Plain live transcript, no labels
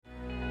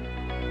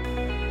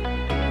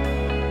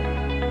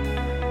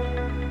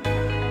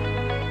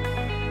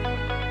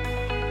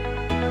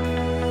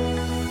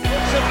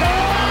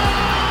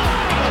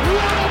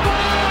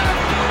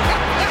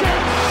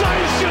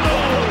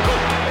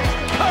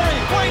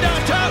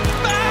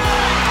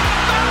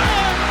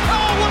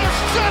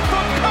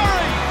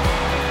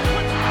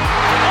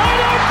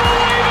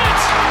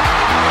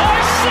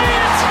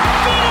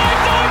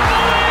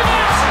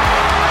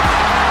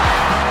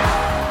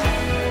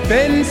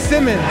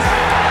Simmons.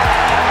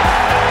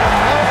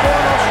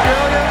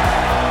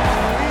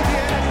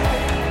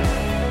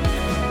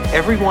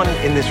 Everyone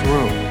in this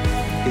room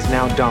is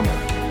now dumber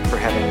for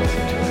having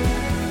listened to it.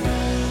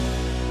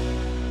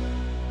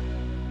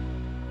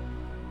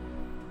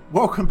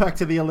 Welcome back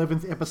to the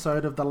 11th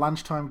episode of the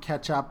Lunchtime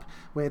Catch Up,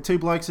 where two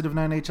blokes that have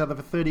known each other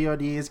for 30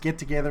 odd years get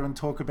together and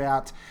talk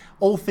about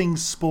all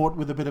things sport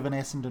with a bit of an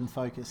Essendon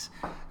focus.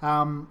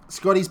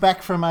 Scotty's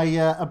back from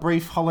a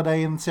brief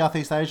holiday in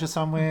Southeast Asia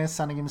somewhere,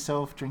 sunning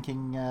himself,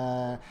 drinking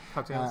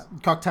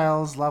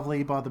cocktails,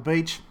 lovely by the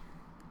beach.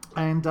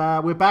 And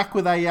we're back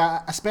with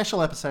a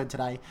special episode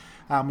today.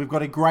 We've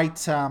got a great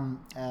guest on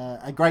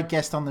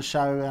the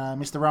show,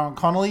 Mr. Rohan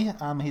Connolly.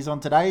 He's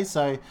on today,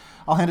 so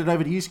I'll hand it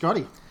over to you,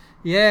 Scotty.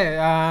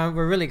 Yeah,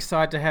 we're really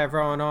excited to have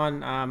Rohan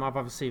on. I've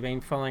obviously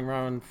been following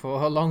Rohan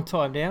for a long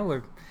time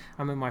now.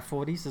 I'm in my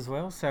 40s as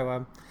well,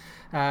 so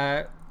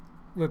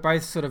we're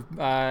both sort of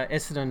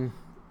Essendon,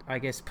 I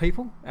guess,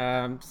 people.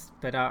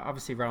 But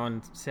obviously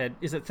Rohan said,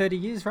 is it 30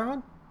 years,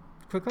 Rohan?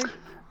 Quickly?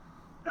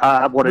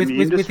 What in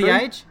the industry? With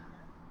the age?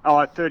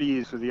 30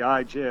 years with the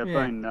age, yeah.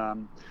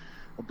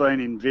 I've been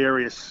in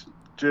various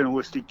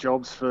journalistic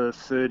jobs for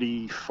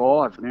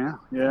 35 now,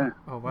 yeah.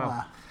 Oh,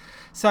 wow.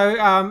 So,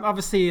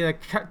 obviously,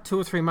 2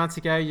 or 3 months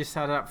ago, you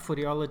started up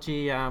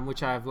Footyology,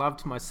 which I've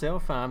loved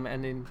myself, and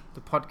in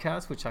the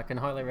podcast, which I can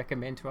highly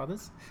recommend to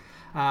others.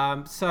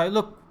 So,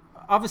 look,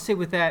 obviously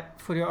with that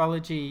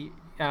Footyology,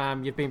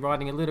 you've been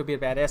writing a little bit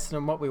about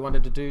Essendon. What we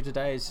wanted to do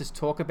today is just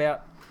talk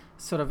about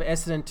sort of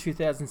Essendon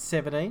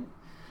 2017.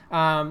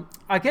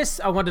 I guess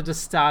I wanted to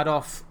start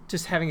off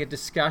just having a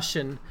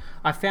discussion.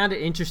 I found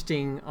it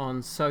interesting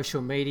on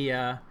social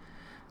media,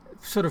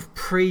 sort of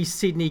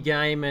pre-Sydney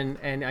game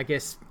and I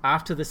guess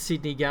after the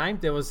Sydney game,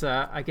 there was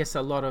I guess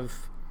a lot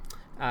of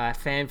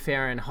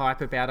fanfare and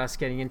hype about us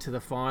getting into the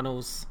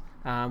finals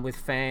with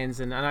fans,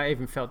 and I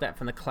even felt that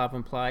from the club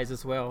and players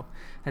as well.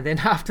 And then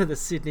after the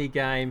Sydney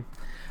game,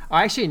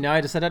 I actually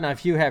noticed, I don't know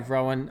if you have,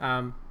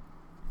 Rohan,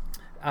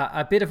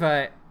 a bit of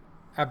a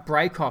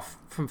break off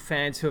from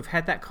fans who have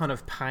had that kind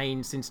of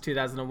pain since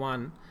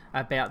 2001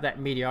 about that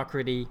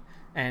mediocrity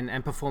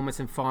and performance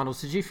in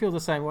finals. Did you feel the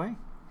same way?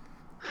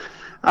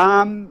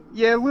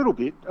 Yeah, a little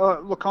bit.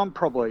 Look, I'm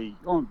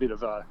a bit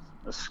of a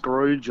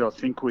Scrooge, I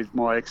think, with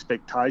my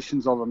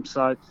expectations of them.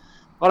 So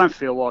I don't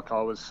feel like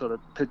I was sort of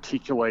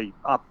particularly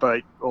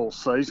upbeat all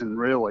season,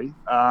 really.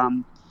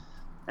 And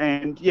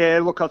yeah,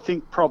 look, I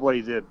think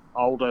probably the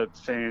older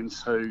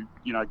fans who,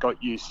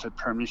 got used to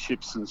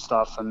premierships and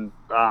stuff and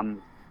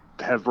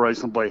have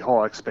reasonably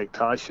high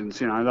expectations,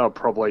 they were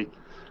probably,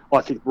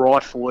 I think,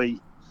 rightfully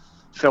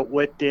felt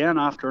let down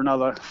after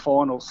another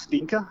final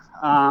stinker.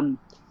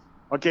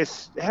 I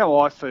guess how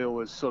I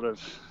feel is sort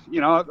of,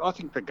 I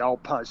think the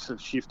goalposts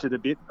have shifted a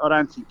bit. I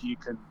don't think you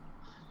can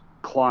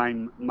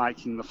claim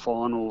making the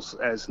finals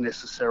as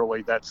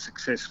necessarily that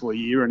successful a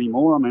year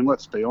anymore. I mean,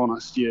 let's be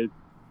honest,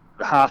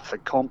 half the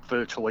comp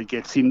virtually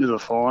gets into the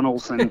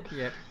finals and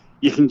yeah.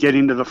 You can get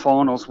into the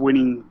finals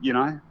winning,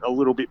 a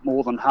little bit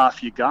more than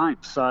half your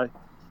games. So,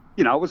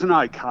 it was an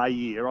okay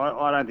year.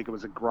 I don't think it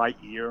was a great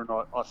year, and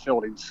I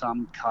felt in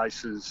some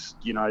cases,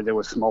 there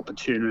were some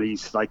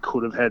opportunities they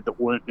could have had that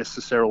weren't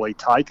necessarily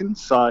taken.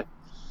 So,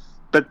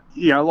 but,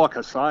 like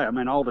I say, I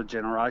mean, older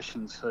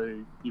generations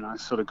who,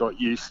 sort of got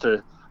used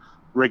to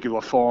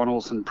regular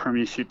finals and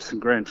premierships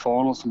and grand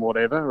finals and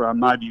whatever,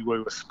 maybe we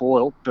were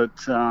spoiled, but,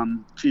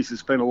 geez,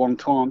 it's been a long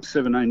time,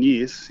 17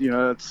 years.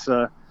 It's...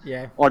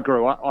 Yeah. I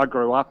grew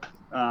up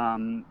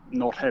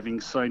not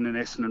having seen an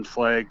Essendon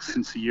flag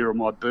since the year of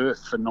my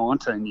birth for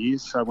 19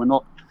 years, so we're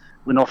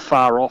not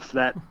far off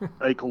that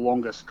equal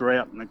longest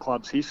drought in the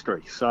club's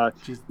history. So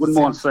wouldn't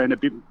mind seeing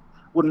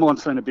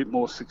a bit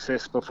more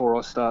success before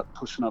I start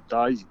pushing up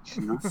daisies.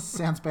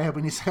 Sounds bad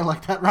when you say it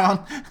like that,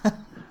 Rohan.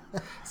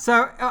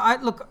 So,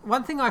 look,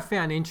 one thing I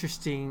found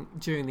interesting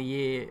during the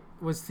year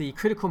was the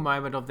critical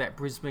moment of that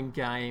Brisbane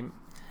game,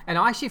 and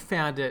I actually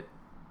found it.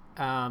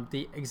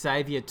 The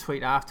Xavier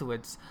tweet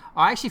afterwards,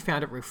 I actually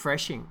found it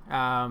refreshing.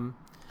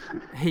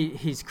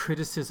 His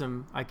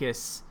criticism, I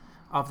guess,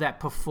 of that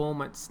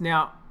performance.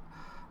 Now,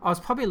 I was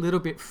probably a little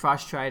bit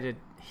frustrated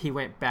he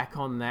went back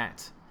on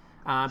that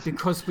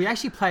because we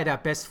actually played our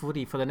best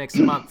footy for the next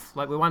month.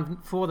 Like, we won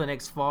 4 of the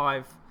next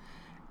 5.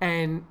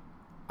 And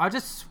I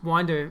just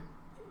wonder,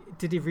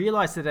 did he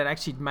realise that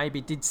actually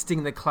maybe did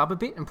sting the club a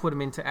bit and put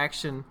him into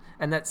action,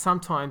 and that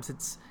sometimes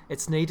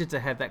it's needed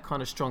to have that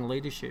kind of strong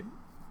leadership?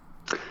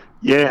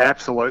 Yeah,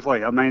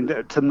 absolutely. I mean,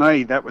 to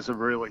me, that was a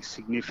really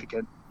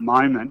significant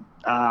moment,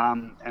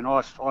 and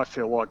I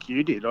feel like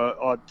you did.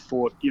 I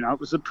thought, it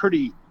was a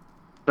pretty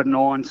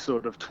benign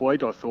sort of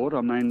tweet, I thought.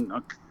 I mean,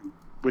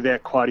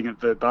 without quoting it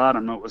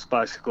verbatim, it was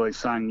basically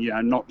saying,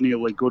 not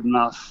nearly good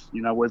enough,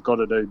 we've got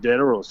to do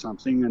better or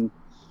something. And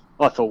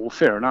I thought, well,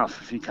 fair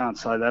enough. If he can't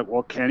say that,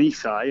 what can he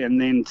say?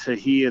 And then to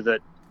hear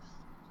that,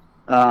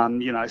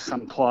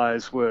 some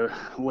players were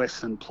less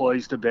than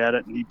pleased about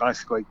it, and he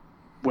basically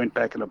went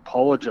back and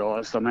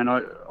apologised. I mean,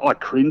 I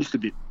cringed a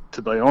bit,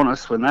 to be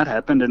honest, when that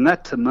happened. And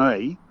that, to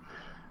me,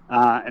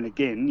 And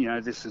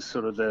again, this is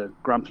sort of the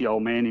grumpy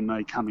old man in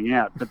me coming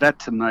out. But that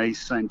to me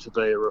seemed to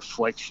be a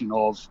reflection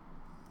of,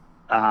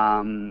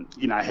 how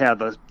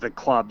the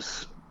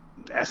club's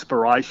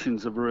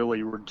aspirations have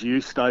really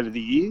reduced over the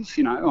years.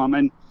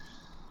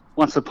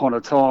 Once upon a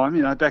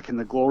time, back in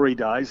the glory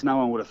days, no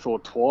one would have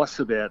thought twice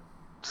about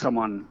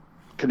someone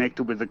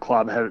connected with the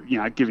club,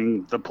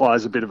 giving the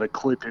players a bit of a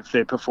clip if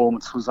their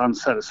performance was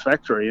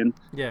unsatisfactory. And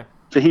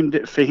for him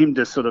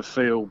to sort of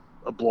feel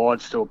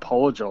obliged to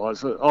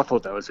apologise, I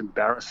thought that was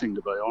embarrassing,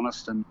 to be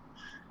honest. And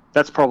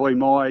that's probably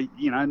my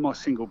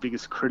single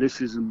biggest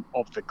criticism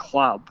of the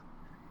club.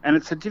 And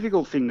it's a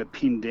difficult thing to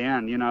pin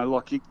down. You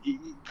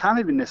can't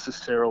even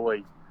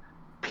necessarily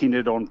pin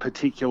it on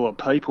particular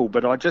people,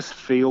 but I just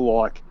feel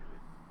like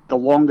the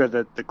longer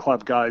that the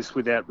club goes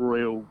without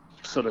real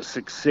sort of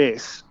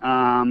success,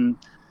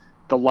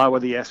 the lower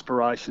the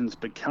aspirations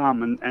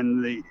become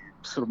and the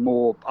sort of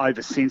more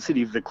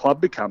oversensitive the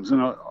club becomes.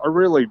 And I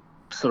really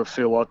sort of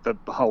feel like the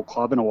whole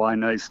club in a way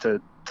needs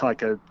to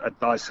take a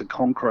base of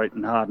concrete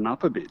and harden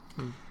up a bit.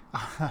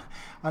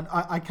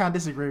 I can't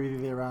disagree with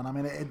you there, Rohan. I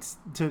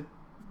mean,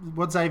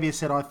 what Xavier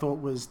said I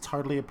thought was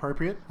totally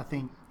appropriate. I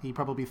think he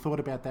probably thought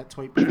about that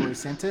tweet before he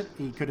sent it.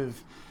 He could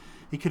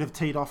have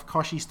teed off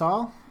Koshy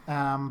style,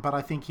 but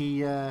I think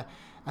he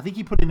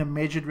put in a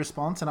measured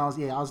response, and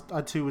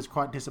I too was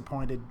quite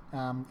disappointed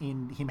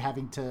in him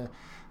having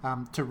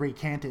to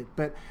recant it.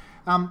 But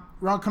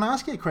Rohan, can I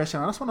ask you a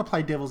question? I just want to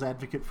play devil's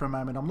advocate for a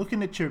moment. I'm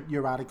looking at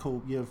your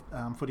article, your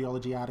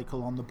Footyology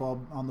article on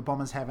the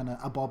Bombers having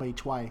a bob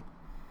each way,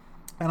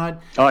 and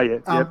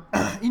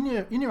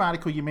in your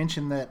article you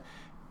mentioned that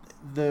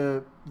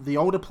the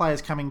older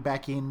players coming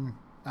back in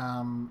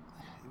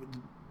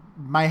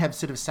may have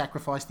sort of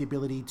sacrificed the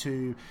ability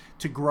to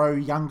grow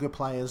younger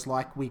players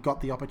like we got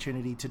the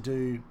opportunity to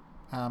do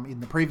in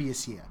the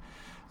previous year.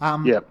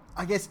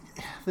 I guess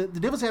the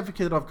devil's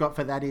advocate I've got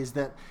for that is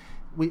that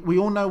we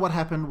all know what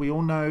happened. We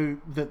all know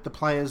that the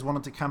players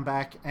wanted to come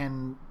back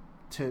and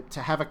to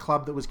have a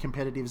club that was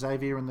competitive.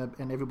 Xavier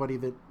and everybody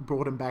that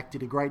brought them back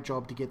did a great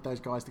job to get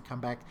those guys to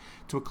come back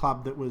to a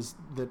club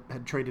that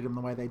had treated them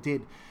the way they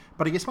did.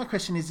 But I guess my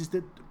question is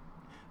that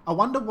I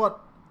wonder what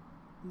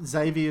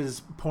Xavier's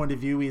point of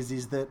view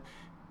is that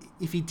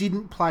if he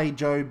didn't play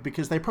Jobe,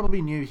 because they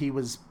probably knew he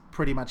was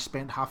pretty much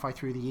spent halfway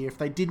through the year, if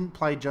they didn't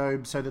play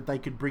Jobe so that they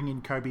could bring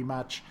in Kobe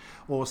Much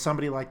or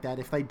somebody like that,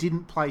 if they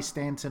didn't play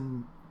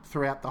Stanton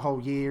throughout the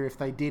whole year, if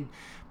they did,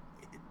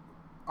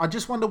 I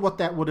just wonder what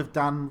that would have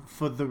done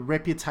for the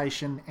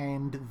reputation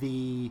and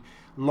the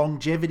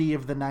longevity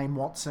of the name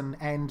Watson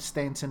and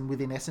Stanton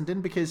within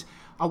Essendon, because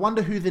I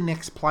wonder who the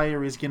next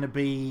player is going to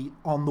be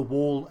on the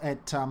wall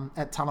at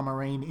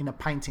Tullamarine in a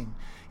painting.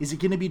 Is it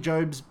going to be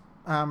Jobe's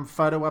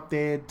photo up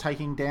there not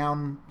taking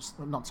down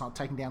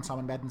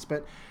Simon Maddens,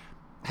 but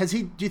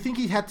do you think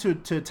he had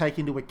to take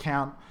into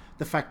account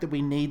the fact that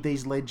we need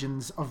these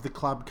legends of the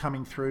club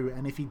coming through,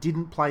 and if he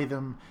didn't play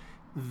them,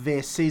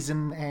 their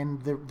season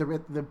and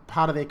the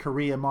part of their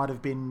career might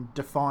have been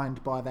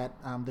defined by that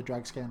the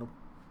drug scandal?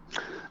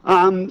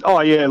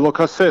 Look,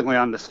 I certainly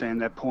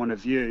understand that point of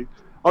view.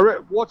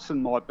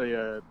 Watson might be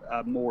a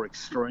more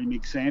extreme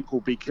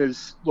example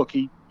because, look,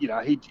 he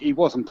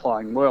wasn't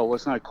playing well.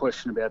 There's no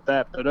question about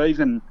that. But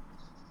even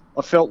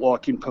I felt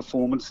like in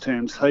performance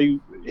terms,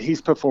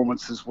 his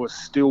performances were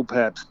still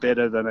perhaps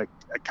better than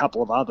a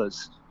couple of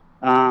others.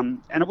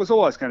 And it was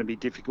always going to be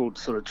difficult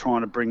sort of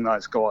trying to bring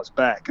those guys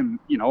back. And,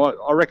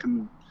 I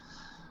reckon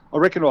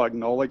I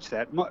acknowledge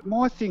that.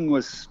 My thing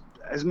was,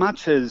 as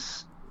much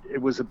as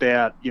it was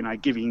about,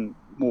 giving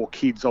more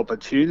kids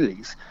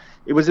opportunities,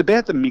 it was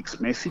about the mixed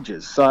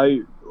messages. So,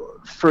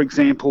 for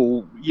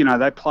example,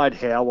 they played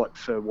Howlett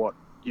for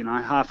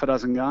half a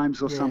dozen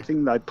games or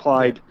something. They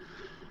played,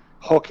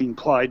 Hocking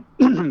played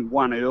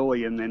one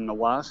early and then the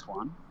last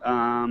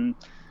one.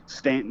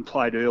 Stanton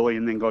played early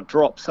and then got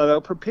dropped. So they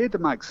were prepared to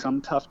make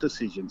some tough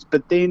decisions.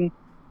 But then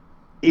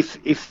if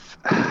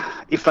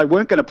they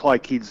weren't going to play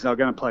kids, they were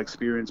going to play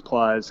experienced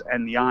players,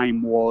 and the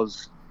aim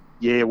was,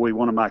 we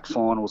want to make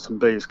finals and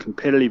be as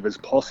competitive as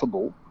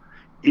possible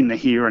in the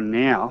here and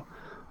now.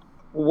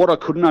 What I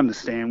couldn't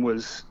understand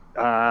was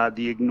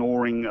the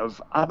ignoring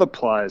of other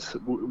players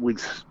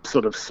with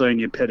sort of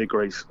senior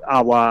pedigrees,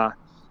 a la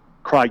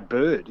Craig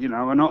Bird, and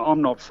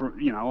I'm not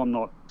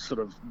sort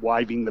of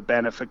waving the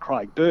banner for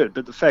Craig Bird,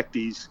 but the fact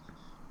is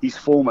his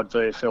form at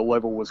VFL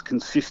level was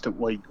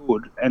consistently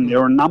good, and there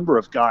are a number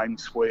of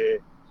games where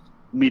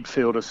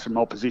midfielders from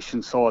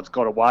opposition sides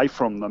got away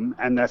from them,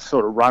 and that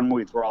sort of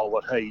run-with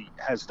role that he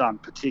has done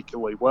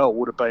particularly well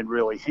would have been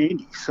really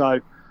handy.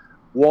 So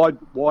why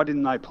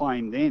didn't they play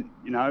him then?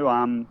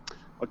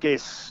 I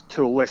guess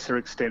to a lesser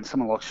extent,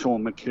 someone like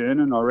Sean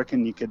McKernan, I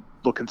reckon you could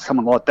look at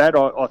someone like that.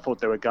 I thought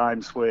there were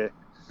games where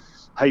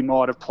he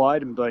might have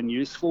played and been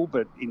useful,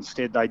 but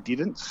instead they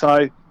didn't.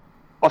 So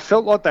I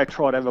felt like they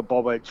tried to have a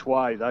bob each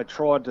way. They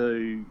tried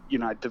to,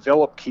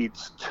 develop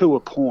kids to a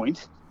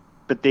point,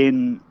 but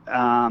then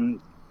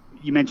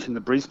you mentioned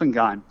the Brisbane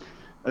game.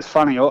 It's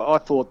funny, I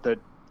thought that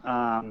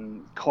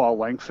Kyle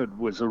Langford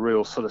was a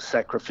real sort of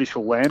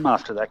sacrificial lamb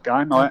after that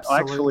game.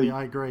 Absolutely,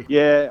 I agree.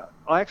 Yeah,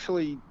 I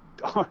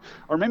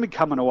remember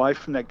coming away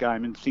from that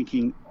game and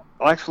thinking,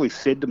 I actually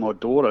said to my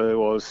daughter,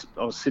 who I was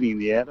sitting in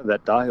the outer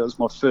that day. It was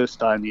my first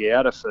day in the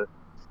outer for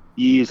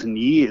years and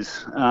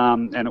years,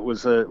 and it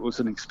was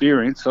an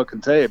experience, I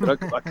can tell you.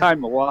 But I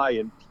came away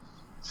and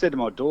said to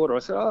my daughter, I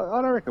said,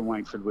 I don't reckon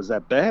Langford was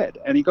that bad,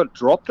 and he got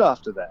dropped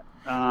after that.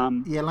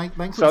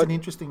 Langford's an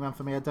interesting one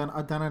for me. I don't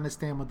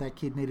understand what that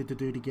kid needed to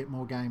do to get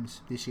more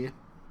games this year.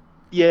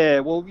 Yeah,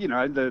 well,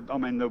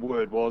 the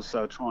word was they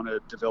were trying to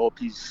develop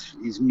his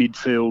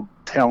midfield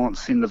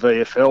talents in the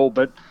VFL,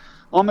 but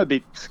I'm a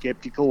bit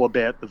sceptical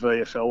about the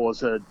VFL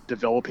as a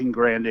developing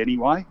ground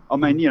anyway. I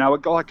mean, a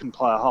guy can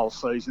play a whole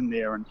season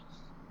there and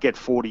get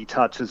 40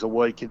 touches a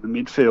week in the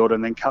midfield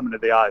and then come into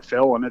the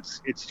AFL, and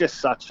it's just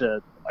such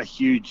a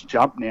huge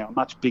jump now, a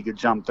much bigger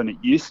jump than it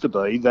used to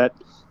be, that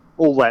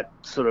all that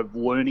sort of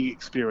learning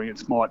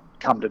experience might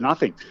come to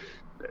nothing.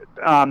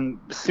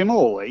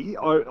 Similarly,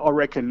 I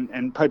reckon,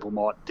 and people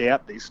might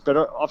doubt this, but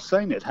I've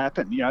seen it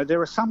happen.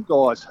 There are some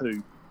guys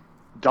who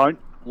don't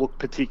look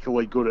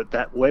particularly good at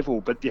that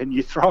level, but then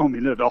you throw them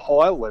in at a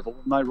higher level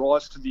and they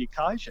rise to the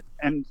occasion.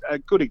 And a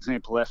good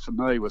example of that for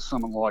me was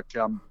someone like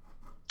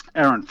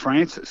Aaron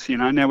Francis.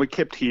 Now we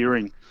kept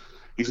hearing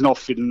he's not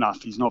fit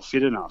enough.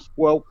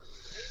 Well,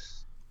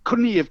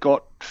 couldn't he have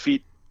got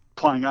fit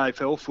playing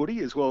AFL footy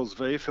as well as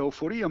VFL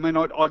footy? I mean,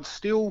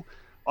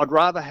 I'd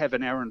rather have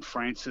an Aaron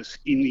Francis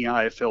in the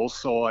AFL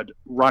side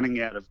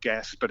running out of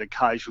gas but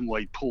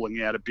occasionally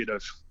pulling out a bit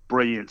of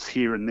brilliance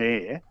here and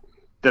there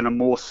than a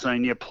more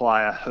senior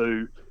player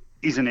who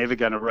isn't ever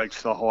going to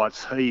reach the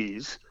heights he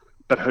is,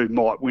 but who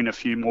might win a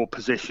few more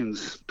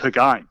possessions per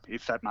game,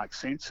 if that makes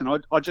sense.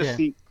 And I just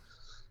think,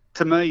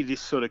 to me,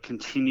 this sort of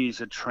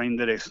continues a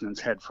trend that Essendon's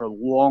had for a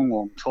long,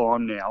 long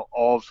time now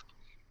of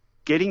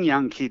getting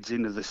young kids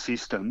into the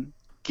system,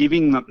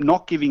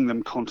 not giving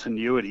them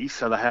continuity,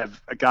 so they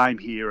have a game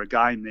here, a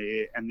game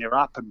there, and they're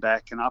up and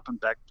back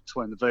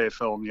between the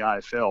VFL and the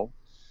AFL.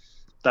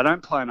 They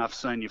don't play enough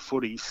senior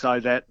footy,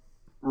 so that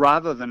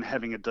rather than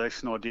having a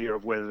decent idea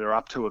of whether they're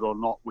up to it or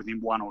not within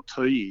 1 or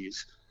 2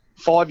 years,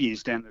 5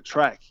 years down the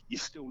track, you're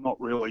still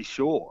not really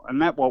sure. And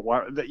that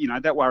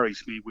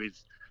worries me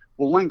with,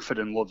 Langford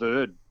and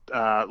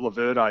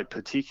Laverde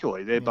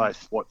particularly. They're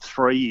both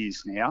 3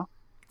 years now.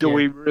 Do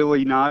we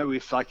really know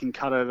if they can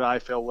cut it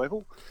at AFL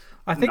level?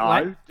 I think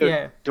no.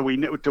 Do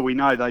we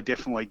know they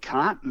definitely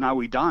can't? No,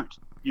 we don't.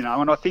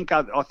 And I think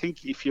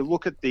if you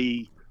look at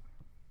the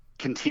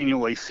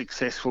continually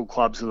successful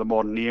clubs of the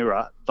modern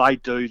era, they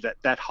do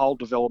that whole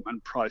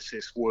development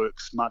process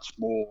works much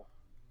more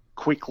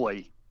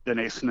quickly than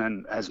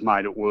Essendon has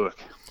made it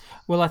work.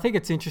 Well, I think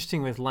it's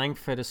interesting with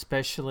Langford,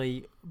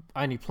 especially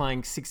only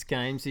playing 6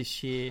 games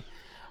this year.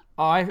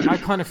 I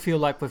kind of feel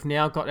like we've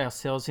now got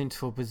ourselves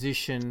into a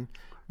position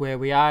where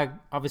we are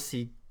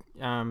obviously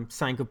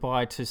saying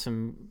goodbye to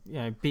some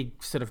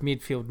big sort of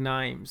midfield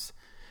names.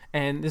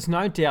 And there's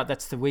no doubt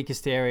that's the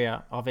weakest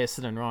area of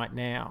Essendon right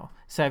now.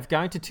 So if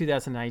going to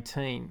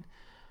 2018,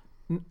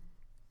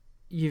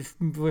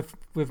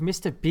 we've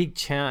missed a big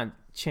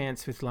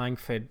chance with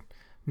Langford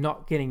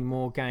not getting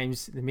more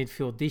games in the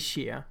midfield this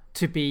year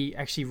to be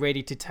actually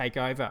ready to take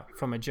over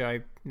from a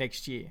Joe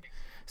next year.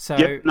 So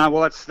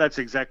that's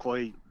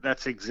exactly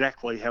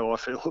how I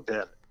feel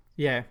about it.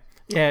 Yeah.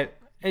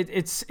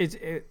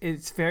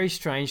 It's very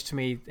strange to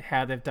me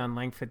how they've done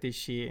Langford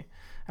this year.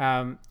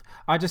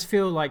 I just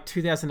feel like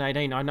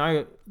 2018, I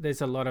know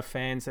there's a lot of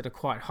fans that are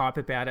quite hype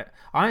about it.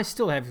 I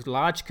still have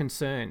large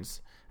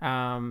concerns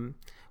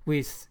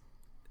with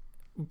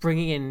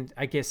bringing in,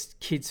 I guess,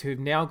 kids who've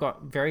now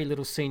got very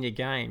little senior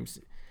games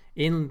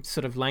in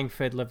sort of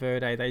Langford,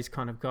 Laverde, those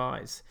kind of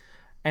guys.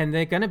 And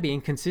they're going to be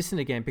inconsistent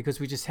again because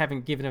we just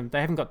haven't given them,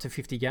 they haven't got to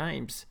 50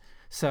 games.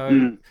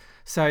 So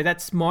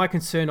that's my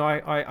concern.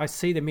 I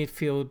see the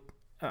midfield,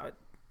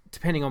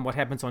 depending on what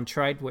happens on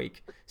trade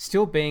week,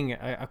 still being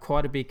a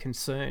quite a big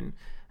concern.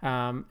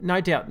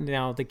 No doubt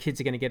now the kids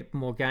are going to get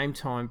more game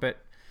time,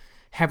 but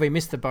have we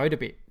missed the boat a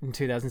bit in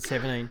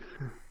 2017?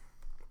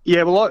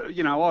 Yeah, well,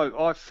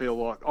 I feel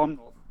like I'm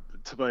not,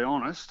 to be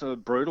honest,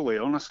 brutally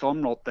honest,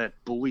 I'm not that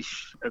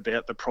bullish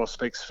about the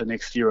prospects for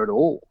next year at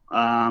all.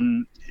 I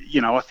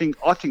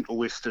think the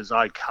list is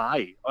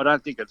okay. I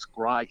don't think it's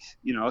great.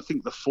 I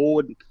think the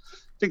forward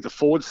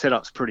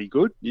setup's pretty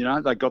good. They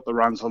got the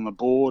runs on the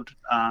board.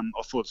 I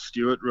thought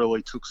Stewart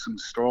really took some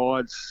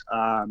strides.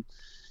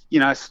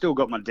 Still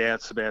got my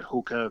doubts about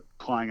Hooker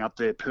playing up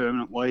there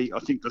permanently. I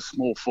think the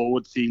small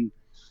forward thing,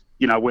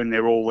 when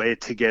they're all there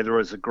together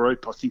as a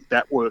group, I think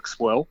that works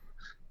well.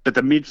 But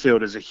the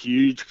midfield is a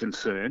huge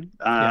concern.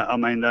 I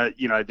mean,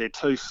 they're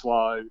too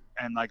slow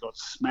and they got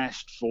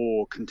smashed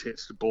for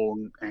contested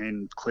ball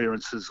and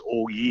clearances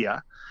all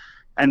year.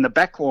 And the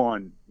back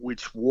line,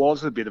 which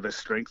was a bit of a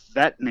strength,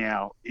 that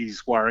now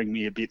is worrying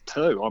me a bit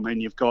too. I mean,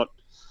 you've got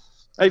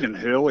even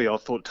Hurley, I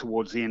thought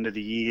towards the end of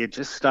the year,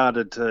 just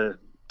started to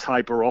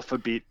taper off a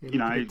bit.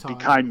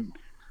 Became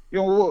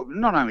well,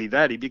 not only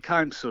that, he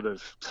became sort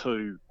of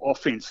too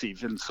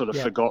offensive and sort of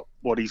forgot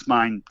what his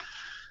main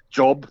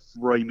job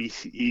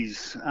remit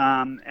is.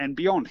 And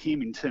beyond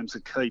him, in terms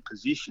of key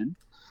position,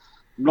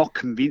 I'm not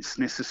convinced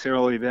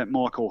necessarily about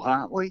Michael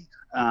Hartley.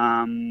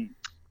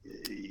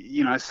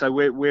 So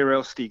where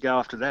else do you go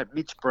after that?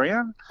 Mitch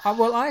Brown?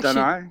 Well, I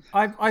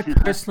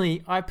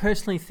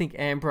personally think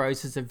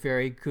Ambrose is a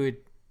very good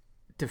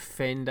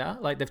defender.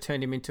 Like, they've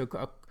turned him into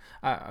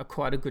a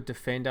quite a good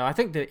defender. I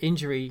think the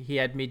injury he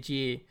had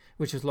mid-year,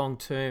 which was long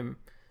term,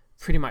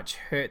 pretty much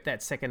hurt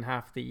that second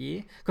half of the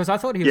year, because I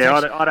thought he was.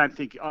 I don't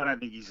think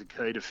he's a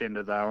key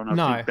defender though,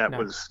 and I think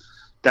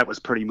that was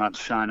pretty much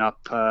shown up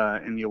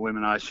in the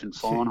elimination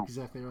final.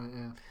 Exactly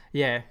right.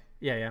 Yeah.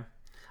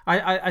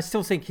 I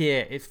still think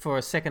for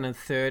a second and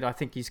third, I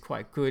think he's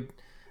quite good.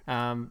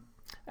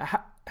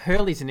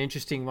 Hurley's an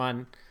interesting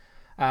one.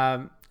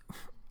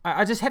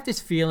 I just have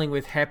this feeling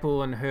with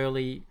Heppel and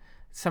Hurley,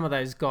 some of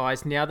those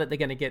guys, now that they're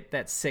going to get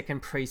that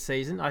second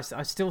pre-season, I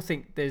still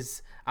think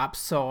there's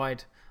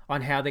upside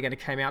on how they're going to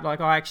come out. Like,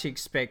 I actually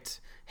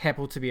expect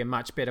Heppel to be a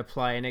much better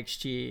player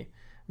next year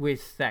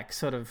with that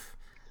sort of,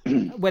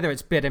 whether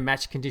it's better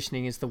match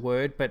conditioning is the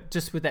word, but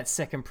just with that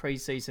second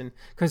pre-season.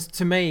 Because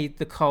to me,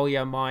 the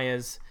Collier,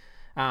 Myers,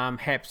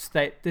 Haps,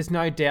 there's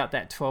no doubt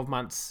that 12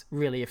 months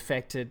really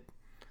affected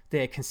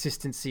their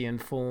consistency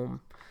and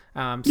form.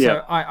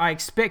 So I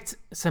expect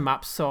some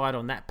upside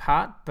on that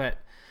part, but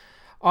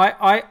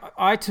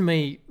I to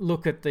me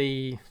look at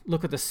the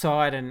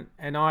side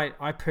and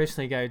I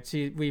personally go,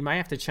 gee, we may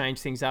have to change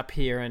things up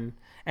here, and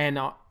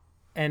a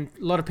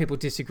lot of people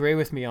disagree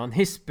with me on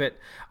this, but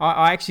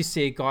I actually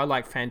see a guy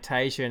like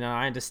Fantasia, and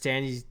I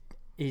understand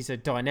he's a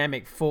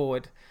dynamic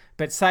forward,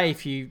 but say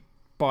if you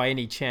by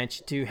any chance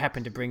you do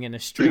happen to bring in a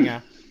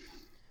stringer,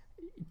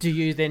 do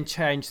you then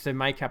change the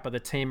makeup of the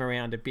team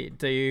around a bit?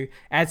 Do you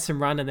add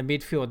some run in the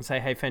midfield and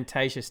say, hey,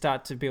 Fantasia,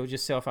 start to build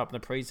yourself up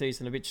in the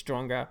preseason a bit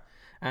stronger,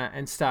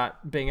 and start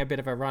being a bit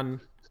of a run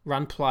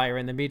player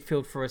in the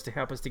midfield for us to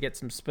help us to get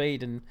some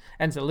speed and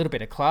a little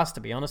bit of class,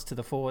 to be honest, to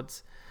the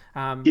forwards.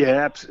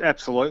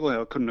 Absolutely.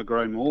 I couldn't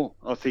agree more.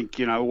 I think,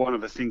 one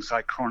of the things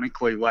they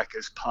chronically lack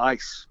is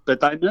pace, but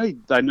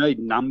they need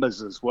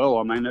numbers as well.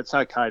 I mean, it's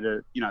okay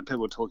to,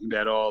 people are talking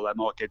about, they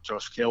might get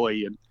Josh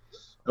Kelly, and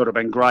it would have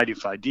been great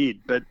if they did,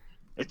 but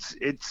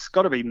it's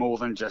got to be more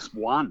than just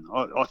one.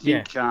 I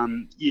think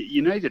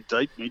you need a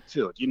deep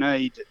midfield. You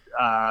need,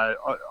 at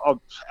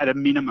a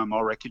minimum, I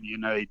reckon you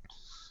need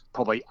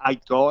probably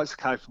 8 guys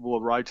capable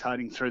of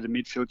rotating through the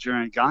midfield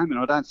during a game, and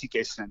I don't think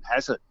Essendon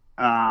has it.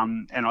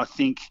 And I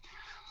think,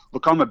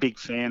 look, I'm a big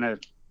fan of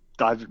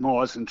David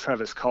Myers and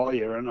Travis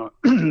Collier, and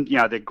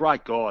they're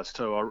great guys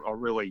too. I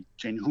really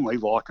genuinely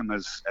like them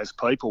as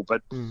people,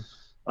 but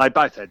they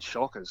both had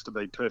shockers, to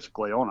be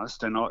perfectly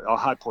honest. And I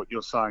hope what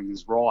you're saying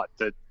is right,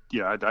 that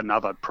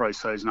another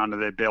pre-season under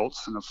their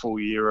belts and a full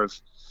year of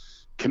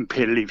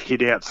competitive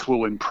hit-outs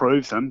will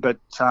improve them. But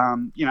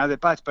they've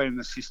both been in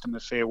the system a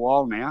fair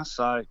while now,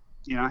 so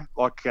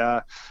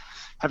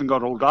haven't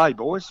got all day,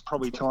 boys.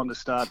 Probably time to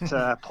start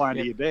playing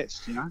to your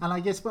best, And I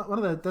guess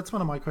that's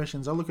one of my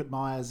questions. I look at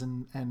Myers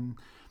and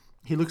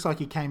he looks like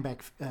he came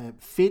back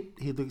fit.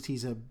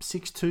 He's a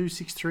 6'2",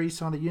 6'3"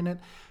 sort of unit.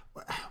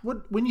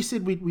 When you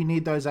said we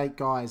need those 8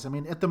 guys, I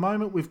mean, at the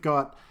moment we've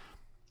got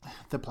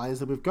the players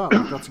that we've got.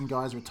 We've got some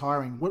guys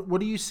retiring. What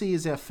do you see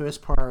as our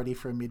first priority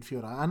for a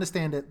midfielder? I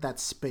understand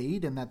that's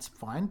speed, and that's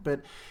fine,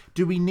 but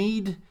do we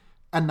need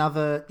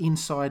another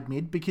inside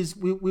mid? Because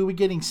we were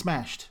getting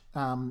smashed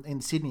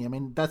in Sydney. I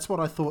mean, that's what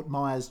I thought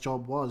Myers'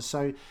 job was.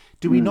 So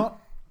do we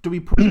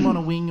put him on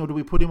a wing, or do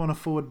we put him on a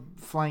forward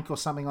flank or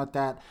something like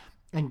that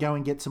and go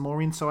and get some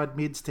more inside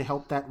mids to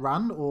help that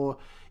run? Or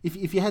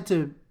if you had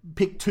to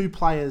pick 2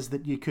 players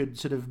that you could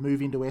sort of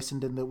move into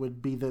Essendon that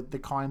would be the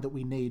kind that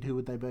we need, who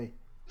would they be?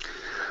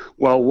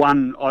 Well,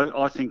 one,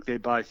 I think they're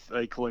both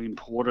equally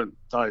important,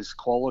 those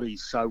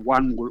qualities. So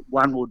one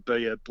would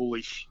be a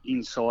bullish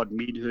inside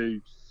mid who,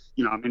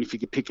 if you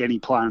could pick any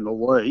player in the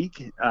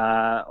league,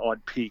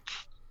 I'd pick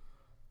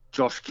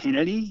Josh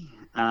Kennedy,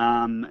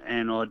 and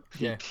I'd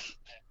pick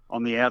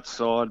on the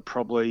outside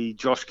probably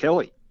Josh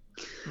Kelly.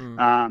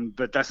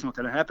 But that's not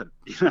going to happen.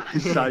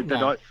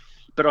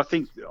 But I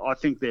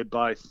think they're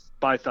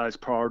both those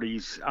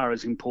priorities are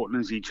as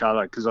important as each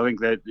other, because I think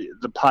that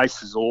the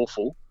pace is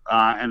awful,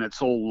 and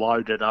it's all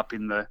loaded up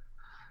in the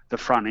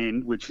front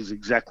end, which is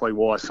exactly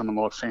why someone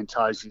like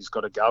Fantasia's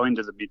got to go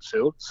into the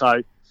midfield.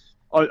 So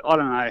I don't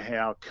know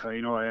how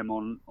keen I am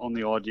on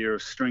the idea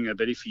of Stringer,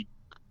 but if he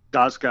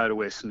does go to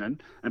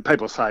Essendon, and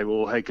people say,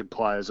 well, he could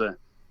play as a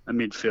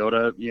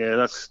midfielder,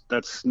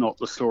 that's not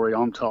the story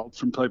I'm told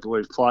from people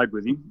who've played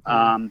with him.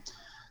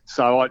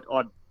 So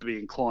I'd be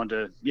inclined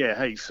to,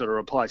 he sort of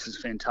replaces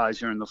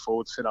Fantasia in the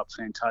forward setup.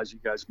 Fantasia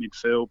goes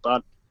midfield,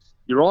 but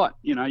you're right.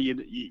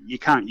 You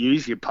can't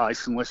use your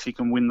pace unless you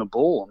can win the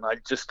ball, and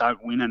they just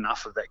don't win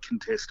enough of that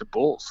contested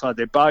ball. So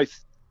they're both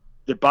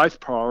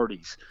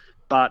priorities,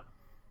 but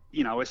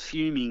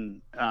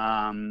assuming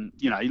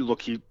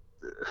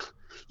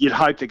you'd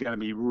hope they're going to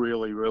be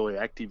really, really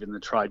active in the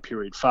trade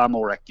period, far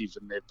more active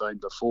than they've been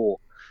before.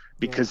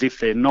 because if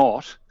they're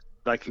not,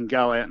 they can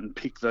go out and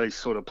pick these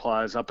sort of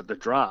players up at the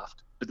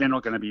draft, but they're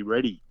not going to be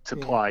ready to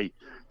play,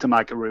 to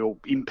make a real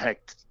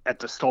impact at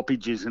the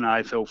stoppages in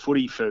AFL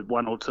footy for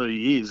 1 or 2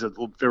 years at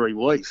the very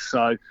least.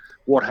 So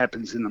what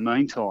happens in the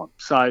meantime?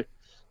 So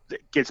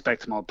it gets back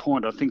to my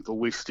point. I think the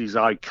list is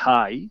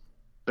okay,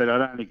 but I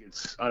don't think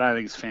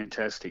it's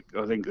fantastic.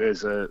 I think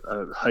there's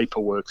a heap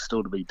of work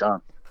still to be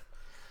done.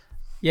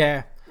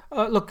 Yeah.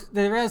 Look,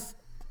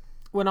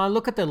 when I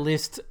look at the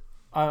list,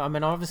 I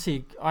mean,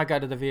 obviously I go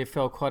to the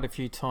VFL quite a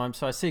few times,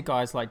 so I see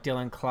guys like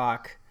Dylan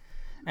Clark,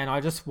 and I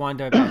just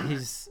wonder about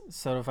his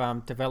sort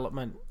of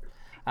development,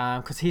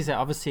 because he's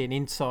obviously an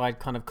inside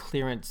kind of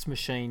clearance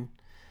machine.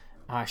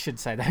 I should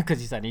say that because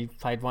he's only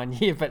played 1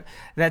 year, but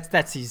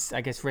that's his,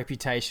 I guess,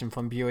 reputation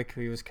from Buick,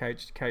 who was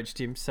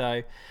coached him.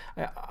 So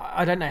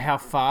I don't know how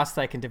fast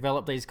they can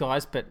develop these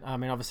guys, but I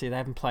mean, obviously they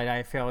haven't played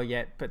AFL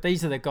yet. But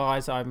these are the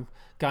guys I'm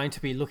going to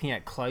be looking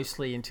at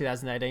closely in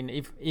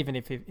 2018, even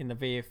if in the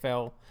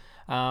VFL.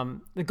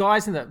 The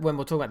guys when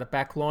we're talking about the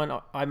back line,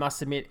 I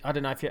must admit, I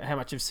don't know how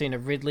much you've seen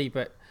of Ridley,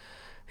 but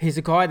he's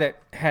a guy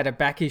that had a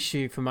back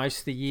issue for most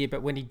of the year,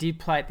 but when he did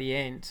play at the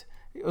end,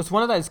 it was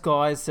one of those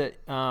guys that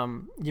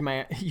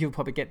you'll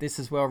probably get this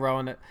as well,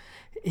 Rohan, that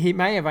he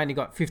may have only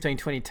got 15,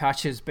 20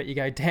 touches, but you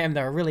go, damn,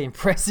 they were really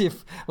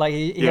impressive. Like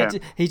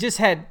he just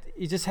had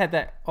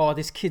that,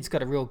 this kid's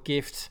got a real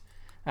gift.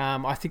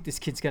 I think this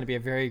kid's going to be a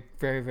very,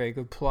 very, very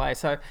good player.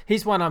 So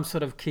he's one I'm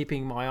sort of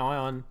keeping my eye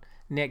on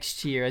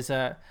next year as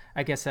a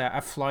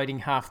floating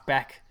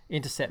half-back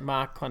intercept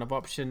mark kind of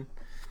option.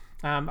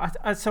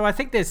 So I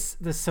think there's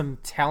some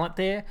talent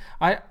there.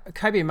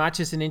 Kobe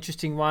March is an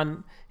interesting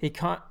one.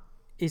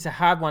 He's a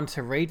hard one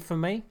to read for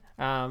me.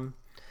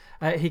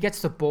 He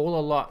gets the ball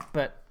a lot,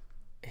 but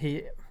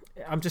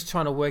I'm just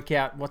trying to work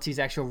out what his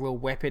actual real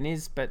weapon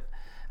is. But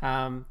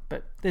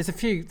there's a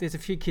few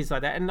kids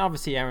like that, and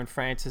obviously Aaron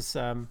Francis.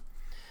 From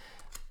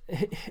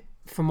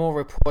all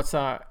reports,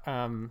 I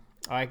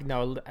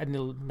know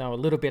a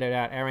little bit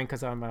about Aaron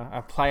because I'm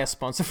a player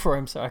sponsor for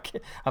him, so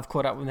I've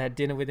caught up and had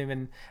dinner with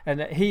him,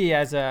 and he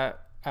has a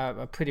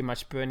pretty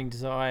much burning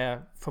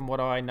desire, from what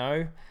I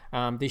know,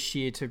 this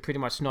year to pretty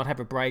much not have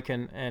a break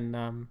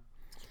and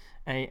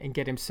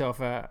get himself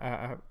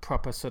a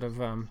proper sort of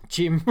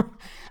gym,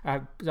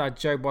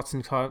 Joe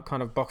Watson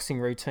kind of boxing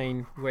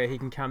routine where he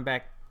can come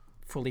back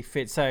fully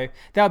fit. So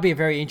that'll be a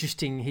very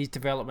interesting, his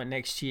development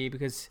next year,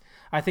 because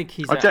I think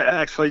he's... I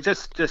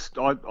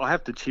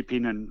have to chip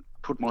in and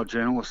put my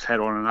journalist hat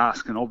on and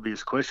ask an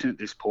obvious question at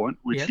this point,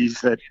 which is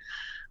that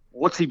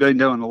what's he been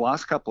doing the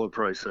last couple of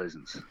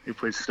pre-seasons,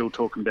 if we're still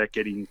talking about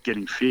getting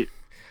fit?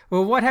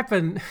 Well, what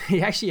happened,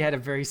 he actually had a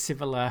very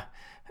similar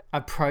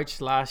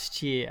approach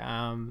last year,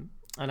 and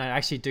I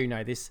actually do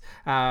know this.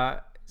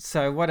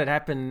 So what had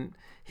happened,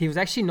 he was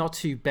actually not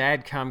too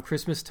bad come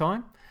Christmas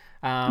time.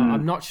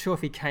 I'm not sure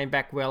if he came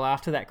back well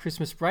after that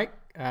Christmas break,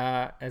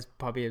 as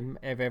probably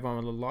everyone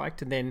would have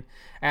liked. And then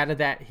out of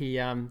that, he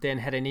then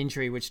had an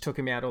injury which took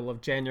him out all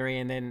of January,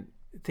 and then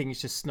things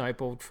just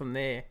snowballed from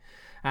there.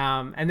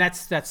 And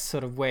that's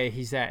sort of where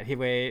he's at.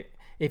 Where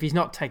if he's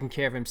not taking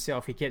care of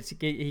himself, he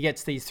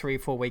gets these 3 or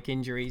 4 week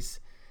injuries,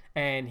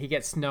 and he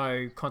gets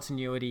no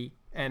continuity,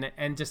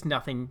 and just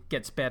nothing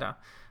gets better.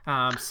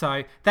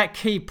 So that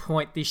key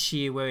point this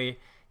year where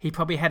he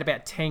probably had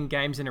about 10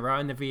 games in a row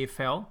in the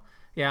VFL.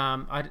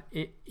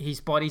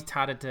 His body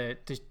started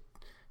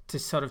to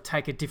sort of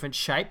take a different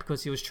shape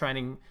because he was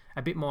training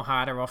a bit more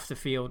harder off the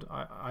field.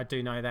 I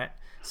do know that.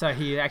 So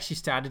he actually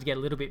started to get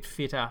a little bit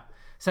fitter.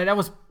 So that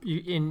was,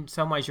 in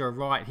some ways, you're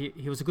right.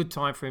 He was a good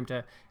time for him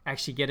to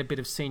actually get a bit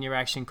of senior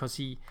action, because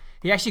he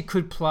actually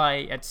could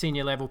play at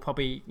senior level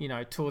probably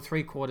 2 or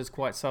 3 quarters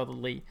quite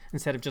solidly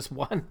instead of just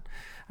one.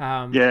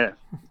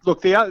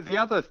 Look, the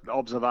other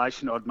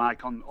observation I'd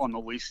make on the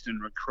list in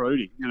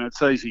recruiting,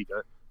 it's easy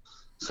to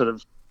sort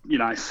of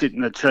sit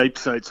in the cheap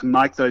seats and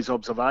make these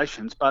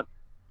observations, but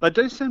they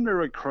do seem to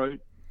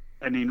recruit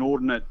an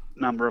inordinate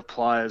number of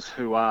players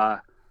who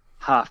are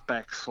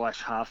halfback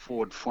 / half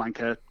forward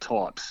flanker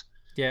types.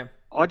 Yeah.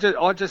 I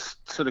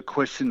just sort of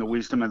question the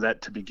wisdom of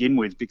that to begin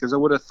with, because I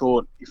would have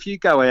thought if you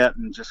go out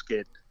and just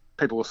get,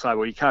 people will say,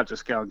 well, you can't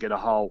just go and get a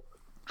whole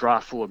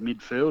draft full of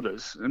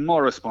midfielders. And my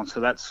response to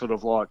that's sort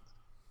of like,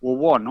 well,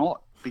 why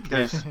not?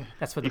 Because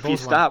that's what if you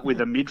start with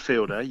a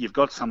midfielder, you've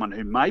got someone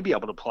who may be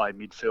able to play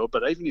midfield,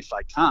 but even if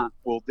they can't,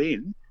 well,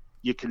 then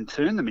you can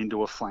turn them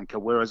into a flanker.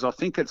 Whereas I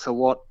think it's a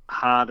lot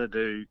harder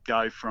to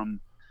go from,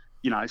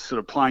 sort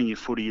of playing your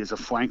footy as a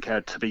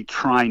flanker to be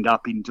trained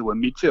up into a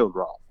midfield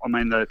role. I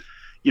mean, the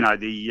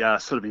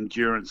sort of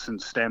endurance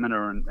and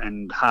stamina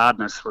and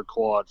hardness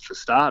required for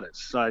starters.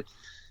 So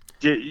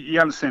you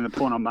understand the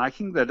point I'm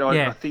making? That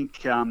I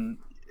think...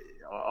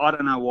 I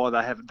don't know why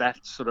they have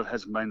that sort of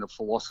hasn't been the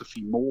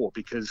philosophy more,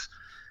 because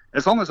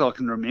as long as I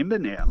can remember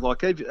now,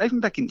 like even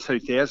back in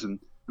 2000,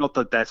 not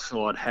that that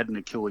side had an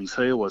Achilles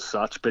heel as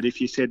such, but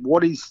if you said,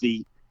 what is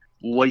the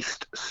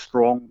least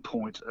strong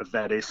point of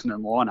that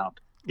Essendon lineup?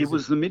 It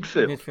was the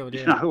midfield.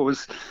 Yeah.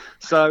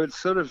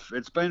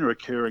 It's been a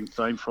recurring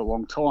theme for a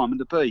long time, and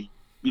to be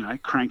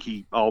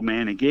cranky old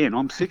man again.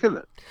 I'm sick of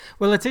it.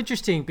 Well, it's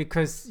interesting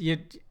because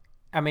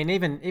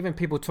even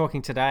people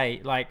talking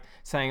today, like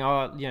saying,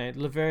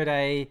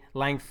 Laverde,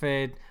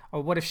 Langford,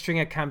 or what if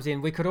Stringer comes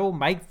in? We could all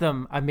make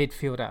them a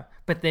midfielder,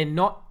 but they're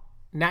not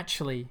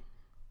naturally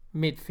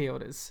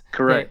midfielders.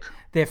 Correct.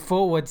 They're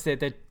forwards.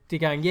 They're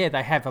going,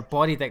 they have a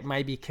body that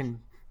maybe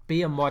can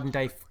be a modern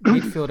day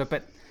midfielder,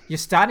 but you're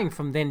starting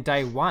from then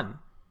day one.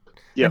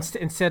 Yep.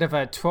 Instead of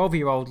a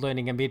 12-year-old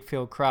learning a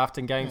midfield craft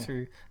and going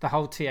through the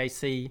whole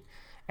TAC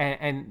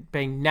and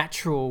being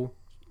natural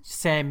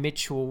Sam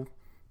Mitchell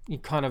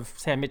kind of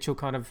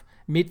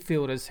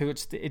midfielders who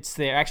it's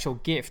their actual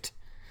gift.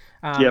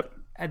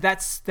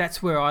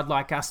 That's where I'd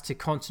like us to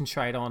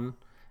concentrate on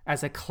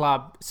as a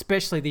club,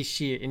 especially this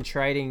year in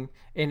trading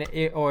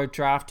or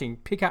drafting.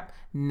 Pick up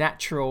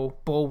natural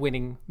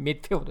ball-winning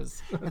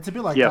midfielders. It's a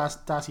bit like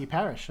Darcy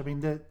Parish. I mean,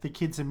 the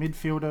kid's a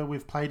midfielder.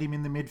 We've played him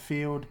in the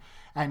midfield,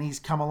 and he's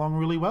come along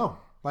really well.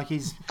 Like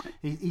he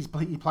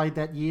played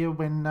that year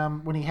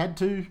when he had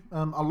to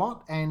a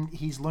lot, and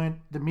he's learnt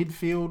the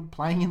midfield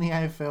playing in the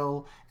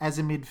AFL as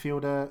a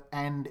midfielder,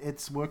 and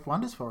it's worked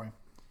wonders for him.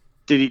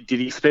 Did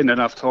he spend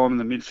enough time in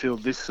the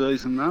midfield this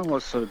season though? I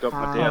sort of got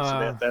my doubts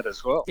about that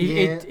as well.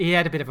 He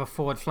had a bit of a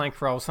forward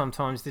flank role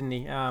sometimes, didn't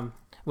he?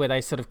 Where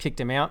they sort of kicked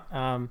him out.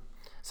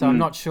 So I'm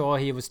not sure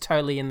he was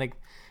totally in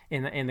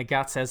the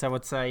guts, as I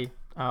would say,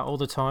 all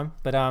the time.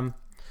 But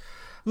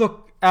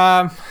look,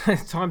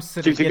 time's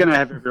sort of. You're going to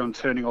have everyone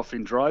turning off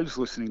in droves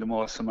listening to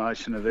my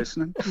summation of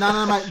Essendon.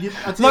 No,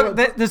 mate.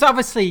 Look, there's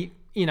obviously,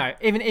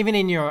 even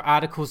in your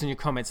articles and your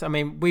comments, I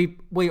mean,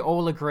 we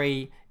all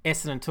agree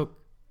Essendon took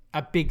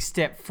a big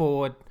step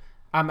forward,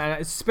 and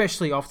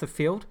especially off the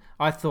field.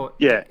 I thought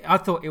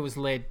it was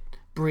led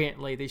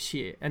brilliantly this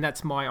year, and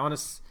that's my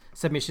honest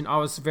submission. I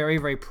was very,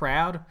 very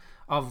proud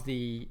of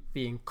the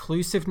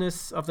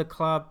inclusiveness of the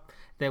club,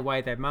 their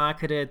way they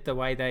marketed, the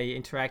way they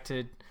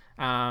interacted,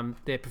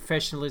 their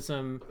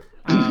professionalism.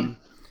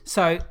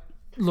 So,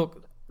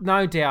 look,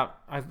 no doubt,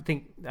 I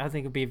think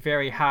it'd be a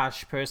very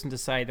harsh person to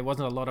say there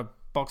wasn't a lot of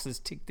boxes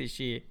ticked this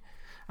year.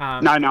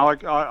 No,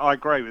 I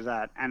agree with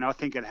that, and I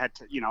think it had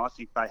to. I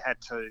think they had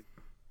to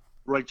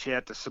reach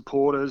out to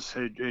supporters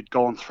who'd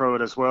gone through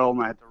it as well, and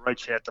they had to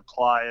reach out to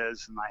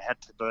players, and they had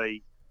to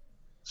be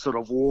sort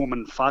of warm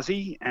and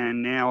fuzzy.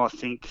 And now I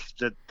think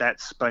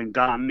that's been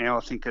done. Now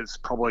I think it's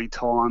probably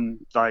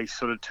time they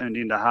sort of turned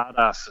into hard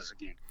asses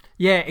again.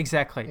 Yeah,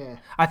 exactly. Yeah.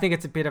 I think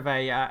it's a bit of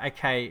a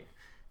okay.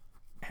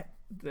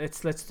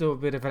 Let's do a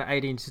bit of an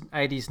 80s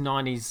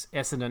 90s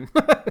Essendon.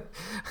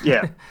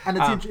 Yeah, and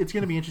it's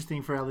going to be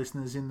interesting for our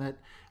listeners in that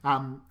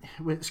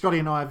Scotty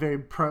and I are very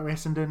pro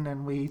Essendon,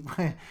 and we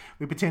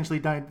potentially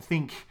don't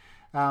think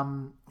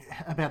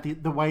about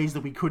the ways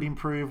that we could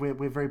improve.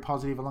 We're very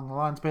positive along the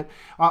lines, but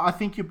I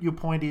think your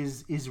point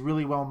is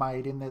really well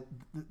made in that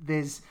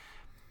there's.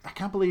 I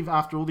can't believe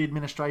after all the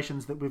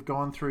administrations that we've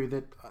gone through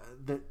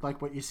that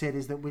like what you said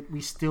is that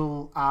we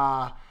still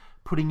are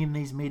putting in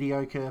these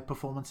mediocre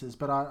performances.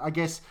 But I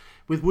guess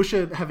with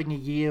Woosha having a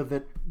year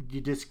that you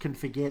just can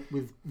forget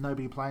with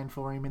nobody playing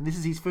for him, and this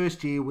is his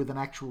first year with an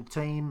actual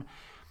team,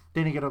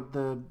 then you got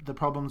the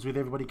problems with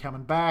everybody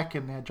coming back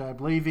and now Job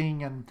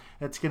leaving, and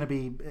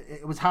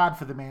it was hard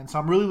for the man. So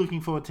I'm really looking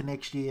forward to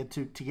next year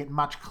to get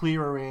much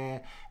clearer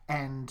air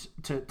and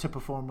to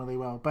perform really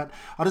well. But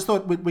I just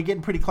thought we're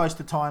getting pretty close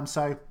to time,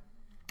 so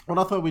what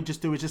I thought we'd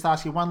just do is just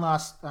ask you one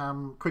last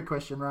quick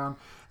question, Rohan,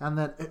 and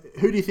that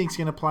who do you think's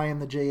going to play in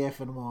the GF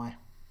and why?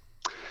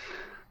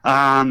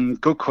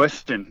 Good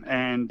question,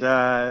 and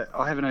I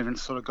haven't even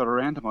sort of got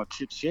around to my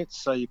tips yet,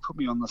 so you put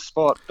me on the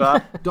spot.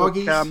 But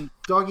doggies, not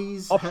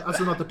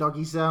the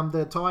doggies.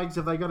 The Tigers,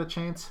 have they got a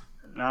chance?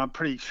 No, I'm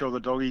pretty sure the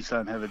doggies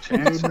don't have a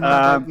chance.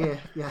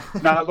 Yeah.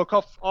 No, look,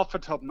 off the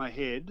top of my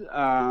head,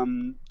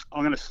 I'm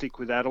going to stick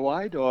with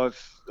Adelaide. I've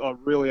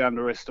really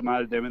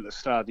underestimated them at the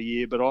start of the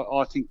year, but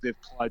I think they've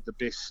played the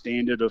best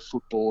standard of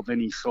football of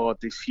any side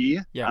this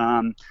year.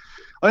 Yeah.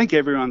 I think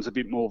everyone's a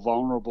bit more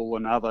vulnerable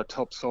than other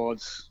top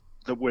sides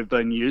that we've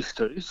been used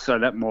to, so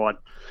that might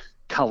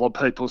colour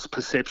people's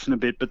perception a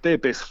bit, but their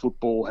best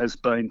football has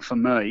been, for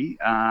me,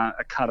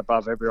 a cut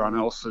above everyone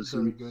else's.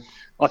 Very good.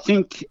 I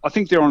think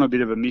they're on a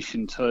bit of a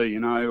mission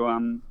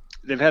too.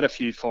 They've had a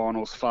few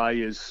finals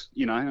failures,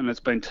 and it's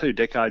been 2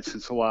 decades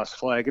since the last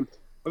flag. And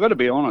I've got to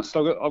be honest,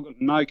 I've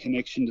got no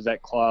connection to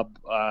that club.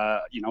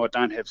 I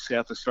don't have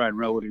South Australian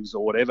relatives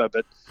or whatever,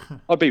 but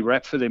I'd be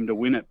rapt for them to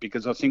win it,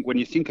 because I think when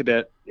you think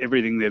about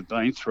everything they've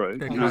been through,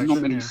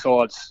 not many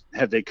sides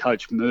have their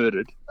coach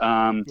murdered.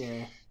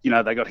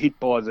 They got hit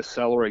by the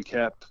salary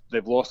cap.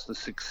 They've lost the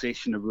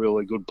succession of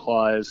really good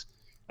players,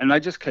 and they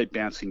just keep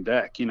bouncing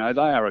back. They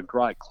are a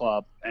great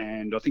club,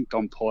 and I think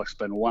Don Pike's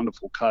been a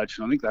wonderful coach,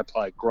 and I think they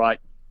play a great,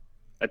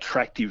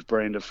 attractive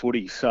brand of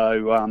footy.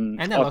 So and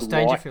they lost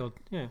Dangerfield,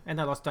 and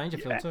they lost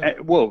Dangerfield too.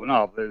 Well,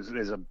 no,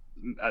 there's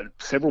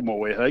several more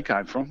where he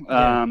came from. Look,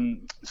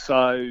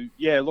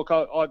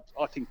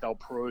 I think they'll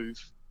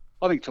prove.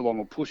 I think Geelong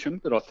will push them,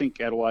 but I think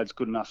Adelaide's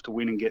good enough to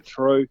win and get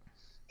through.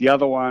 The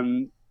other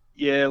one,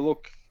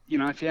 look.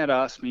 if you had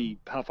asked me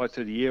halfway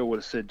through the year, I would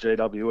have said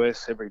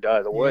GWS every day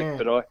of the week.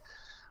 But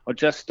I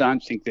just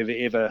don't think they've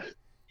ever,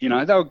 they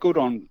were good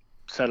on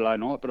Saturday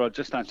night, but I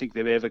just don't think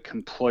they've ever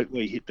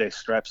completely hit their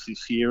straps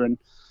this year. And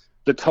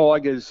the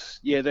Tigers,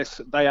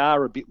 they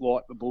are a bit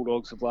like the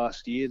Bulldogs of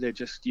last year. They're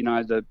just,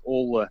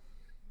 all the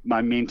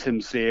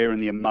momentum's there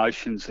and the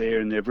emotions there,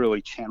 and they've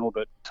really channeled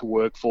it to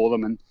work for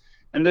them.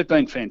 And they've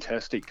been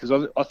fantastic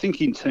because I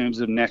think in terms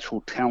of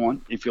natural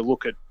talent, if you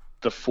look at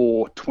the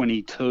 4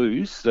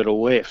 22s that are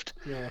left,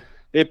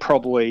 they're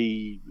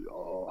probably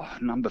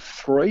number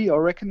 3, I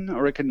reckon. I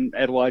reckon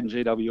Adelaide and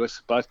GWS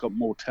have both got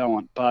more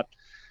talent, but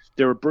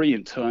they're a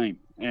brilliant team.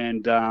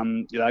 And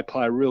they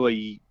play a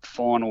really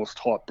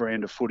finals-type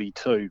brand of footy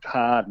too,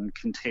 hard and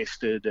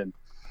contested. And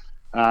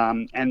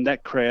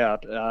that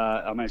crowd,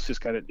 it's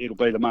just it'll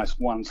be the most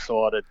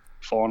one-sided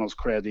finals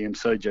crowd the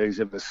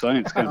MCG's ever seen.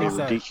 It's going to be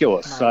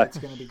ridiculous. No, it's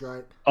going to be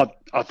great.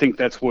 I think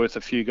that's worth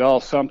a few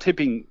goals. So I'm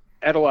tipping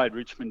Adelaide,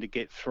 Richmond to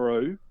get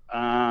through.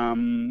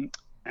 And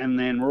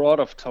then right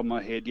off the top of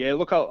my head,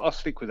 look, I'll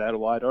stick with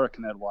Adelaide. I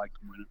reckon Adelaide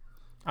can win it.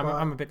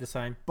 I'm a bit the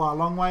same. By a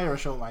long way or a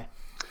short way?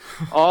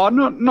 Oh,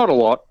 not a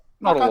lot.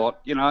 Not a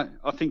lot.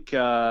 I think,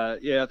 I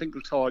think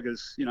the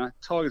Tigers,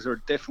 Tigers are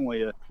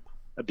definitely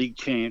a big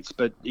chance.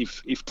 But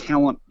if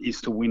talent is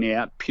to win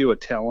out, pure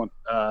talent,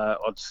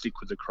 I'd stick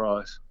with the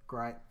Crows.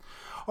 Great.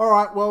 All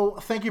right. Well,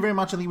 thank you very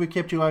much. I think we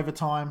kept you over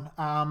time.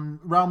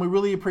 Rohan, we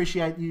really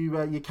appreciate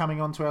you coming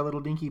on to our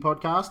little dinky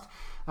podcast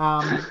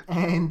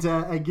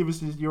and give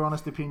us your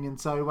honest opinion.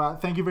 So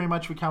thank you very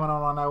much for coming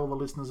on. I know all the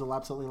listeners will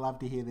absolutely love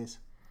to hear this.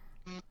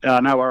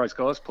 No worries,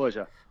 guys.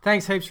 Pleasure.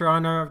 Thanks heaps,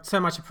 Rohan. So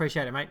much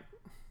appreciate it, mate.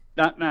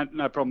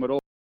 No problem at all.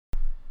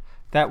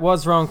 That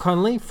was Rohan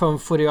Connolly from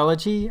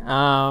Footyology.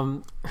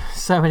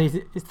 So many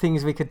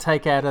things we could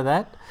take out of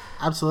that.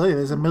 Absolutely.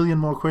 There's a million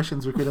more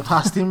questions we could have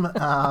asked him.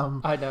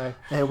 I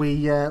know.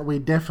 We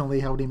definitely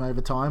held him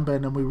over time,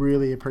 and we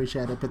really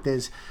appreciate it. But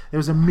there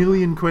was a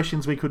million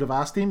questions we could have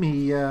asked him.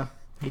 He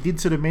did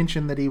sort of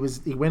mention that he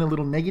went a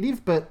little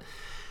negative, but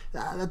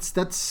that's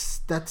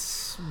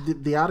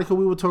the article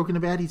we were talking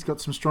about. He's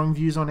got some strong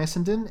views on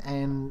Essendon,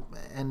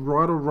 and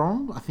right or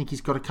wrong, I think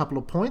he's got a couple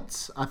of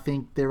points. I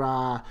think there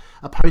are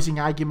opposing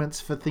arguments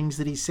for things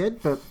that he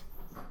said, but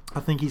I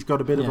think he's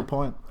got a bit of a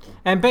point.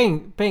 And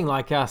being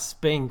like us,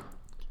 being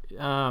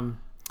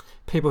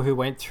people who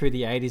went through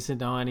the 80s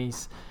and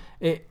 90s,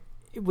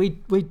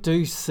 we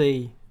do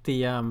see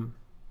the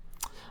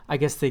I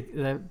guess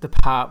the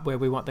part where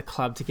we want the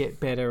club to get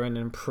better and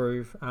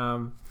improve.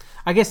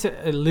 I guess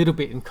a little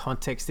bit in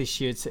context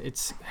this year,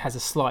 it has a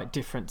slight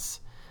difference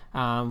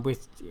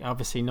with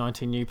obviously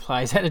 19 new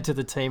players added to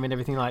the team and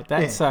everything like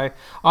that. Yeah. So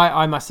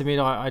I must admit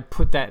I'd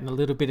put that in a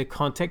little bit of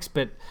context,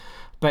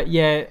 but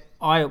yeah,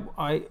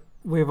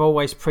 we've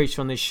always preached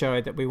on this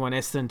show that we want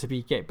Essendon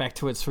to get back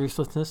to its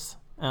ruthlessness,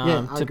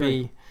 to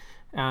be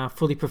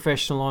fully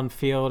professional on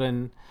field,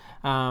 and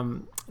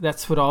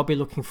that's what I'll be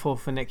looking for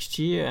next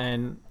year.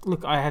 And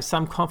look, I have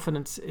some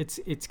confidence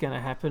it's going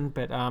to happen,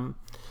 but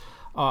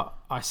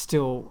I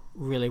still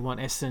really want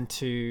Essendon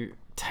to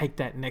take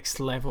that next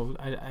level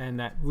and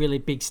that really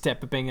big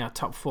step of being our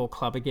top 4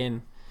 club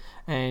again.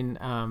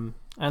 And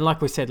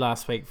like we said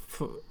last week,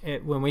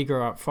 when we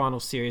grew up, final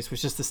series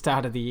was just the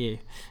start of the year.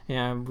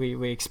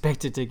 We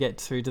expected to get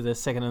through to the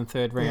second and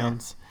third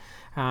rounds.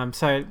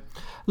 So,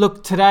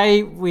 look,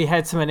 today we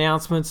had some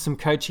announcements, some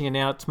coaching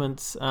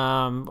announcements,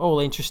 all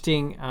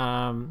interesting.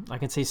 I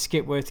can see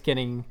Skipworth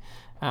going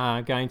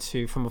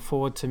from a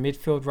forward to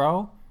midfield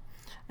role,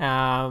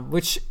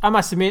 which I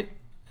must admit,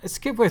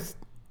 Skipworth,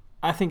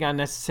 I think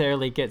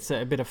unnecessarily gets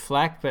a bit of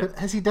flack. But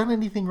has he done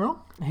anything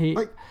wrong?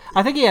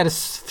 I think he had a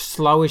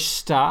slowish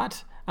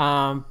start,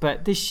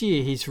 but this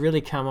year he's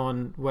really come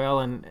on well,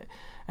 and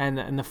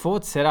the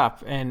forward set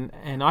up, and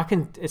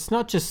it's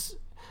not just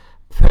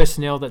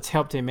personnel that's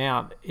helped him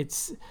out.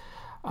 It's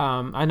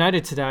I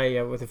noted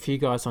today with a few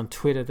guys on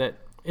Twitter that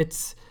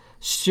it's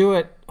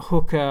Stewart,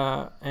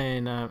 Hooker,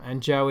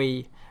 and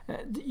Joey.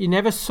 You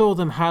never saw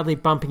them hardly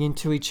bumping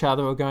into each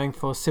other or going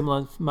for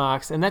similar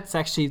marks, and that's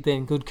actually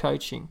then good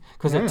coaching,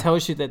 because it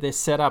tells you that their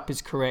setup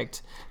is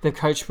correct. They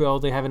coach well.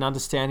 They have an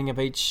understanding of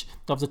each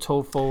of the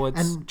tall forwards,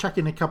 and chuck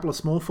in a couple of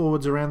small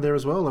forwards around there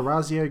as well.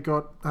 Orazio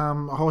got a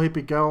whole heap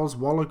of goals.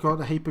 Waller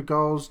got a heap of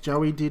goals.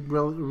 Joey did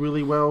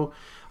really well.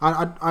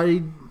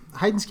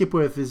 Hayden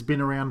Skipworth has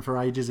been around for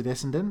ages at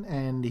Essendon,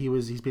 and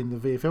he's been the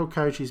VFL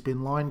coach. He's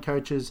been line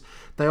coaches.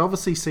 They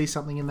obviously see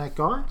something in that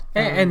guy.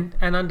 And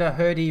under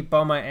Hurdy,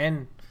 Bomber,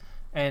 and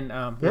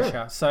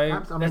Busher.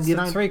 So that's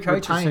the 3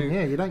 coaches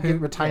you don't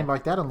get retained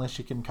like that unless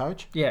you can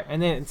coach. Yeah,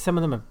 and then some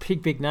of them are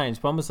big names.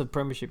 Bomber's a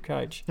premiership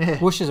coach. Yeah.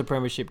 Busher's a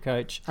premiership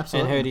coach.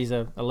 Absolutely. And Hurdy's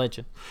a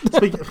legend.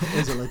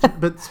 He's a legend.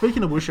 But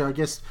speaking of Busher, I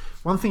guess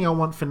one thing I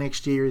want for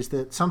next year is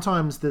that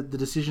sometimes the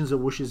decisions that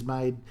Busher's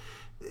made,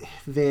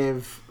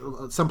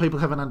 some people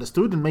haven't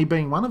understood, and me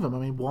being one of them. I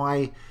mean,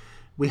 why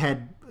we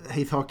had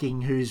Heath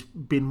Hocking, who's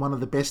been one of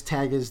the best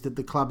taggers that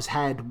the club's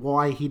had,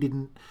 why he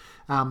didn't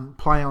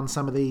play on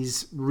some of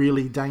these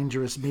really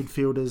dangerous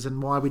midfielders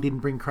and why we didn't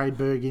bring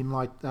Craigberg in,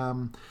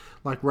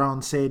 like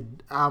Rohan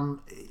said.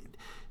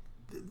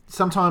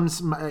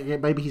 Sometimes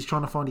maybe he's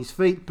trying to find his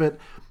feet, but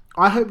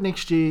I hope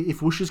next year,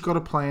 if Woosh has got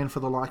a plan for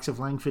the likes of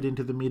Langford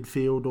into the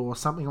midfield or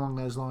something along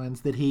those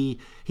lines, that he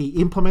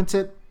implements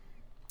it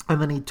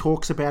and then he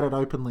talks about it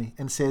openly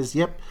and says,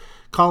 yep,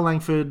 Kyle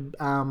Langford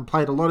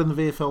played a lot in the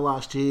VFL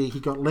last year. He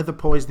got leather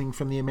poisoning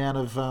from the amount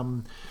of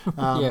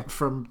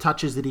from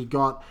touches that he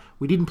got.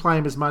 We didn't play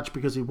him as much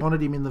because we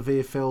wanted him in the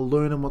VFL,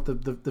 learning what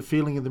the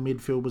feeling of the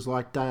midfield was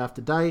like day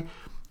after day.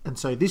 And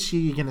so this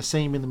year you're going to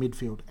see him in the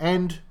midfield.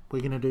 And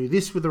we're going to do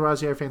this with the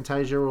Orazio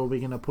Fantasia, or we're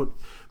going to put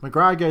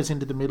McGrath goes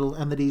into the middle,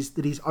 and that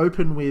he's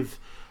open with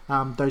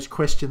those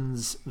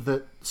questions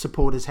that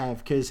supporters have.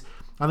 Because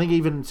I think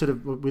even sort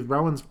of with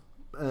Rowan's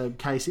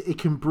case, it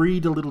can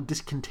breed a little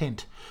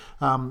discontent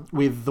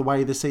with the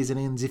way the season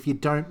ends if you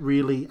don't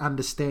really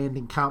understand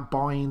and can't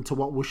buy into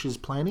what Woosh is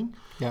planning.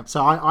 Yep.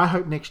 So I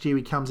hope next year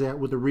he comes out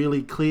with a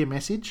really clear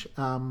message.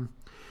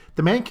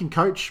 The man can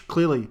coach,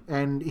 clearly,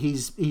 and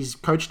he's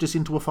coached us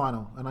into a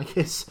final. And I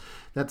guess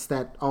that's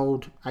that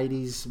old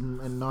 80s and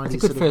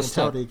 90s sort of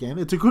mentality again.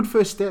 It's a good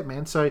first step,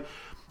 man. So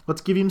let's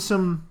give him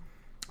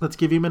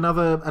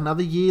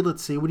another year.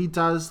 Let's see what he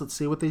does. Let's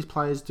see what these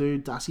players do.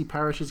 Darcy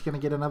Parish is going to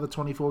get another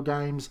 24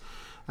 games.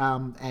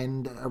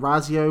 And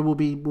Orazio will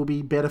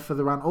be better for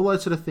the run. All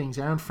those sort of things.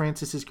 Aaron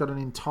Francis has got an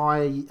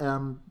entire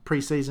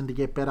pre-season to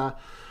get better.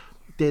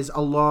 There's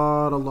a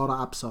lot of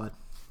upside.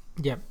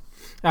 Yep.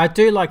 I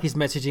do like his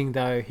messaging,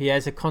 though. He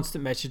has a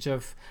constant message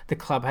of the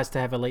club has to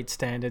have elite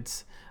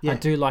standards. Yeah. I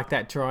do like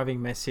that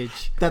driving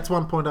message. That's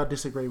one point I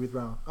disagree with,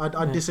 Rohan.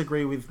 I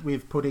disagree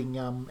with putting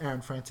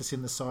Aaron Francis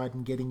in the side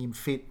and getting him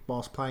fit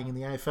whilst playing in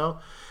the AFL.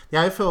 The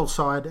AFL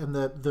side and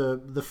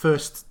the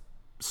first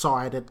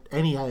side at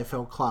any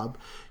AFL club,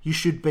 you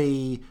should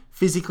be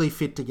physically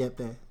fit to get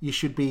there. You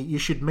should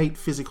meet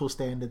physical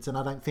standards, and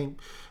I don't think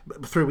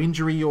through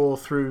injury or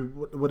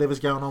through whatever's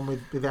going on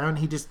with Aaron,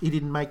 he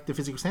didn't make the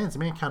physical standards. The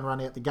man can't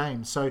run out the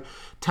game. So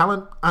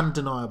talent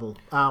undeniable.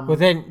 Well,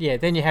 then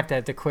you have to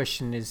have the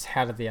question is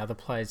how do the other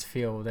players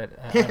feel that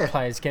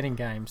players getting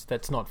games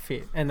that's not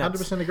fit? And that's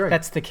 100% agree.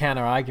 That's the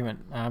counter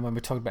argument when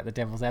we talked about the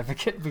devil's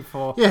advocate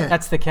before. Yeah.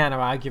 That's the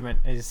counter argument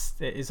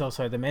is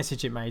also the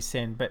message it may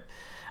send, but.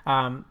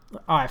 I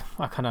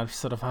kind of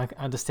sort of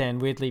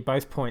understand weirdly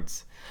both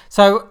points.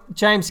 So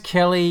James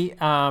Kelly,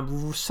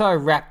 so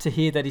rapt to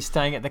hear that he's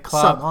staying at the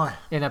club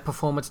in a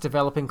performance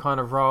developing kind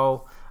of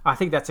role. I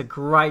think that's a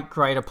great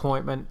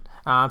appointment.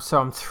 So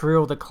I'm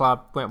thrilled the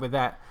club went with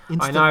that.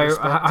 I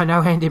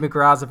know Andy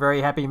McGrath's a very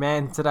happy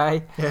man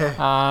today.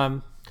 Yeah.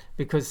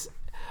 Because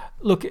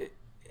look,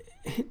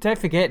 don't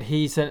forget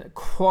he's a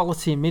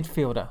quality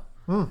midfielder.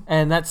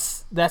 And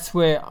that's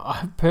where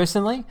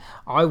personally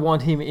I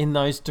want him in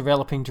those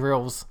developing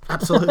drills.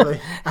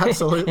 Absolutely.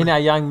 In our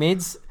young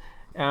mids,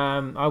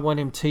 I want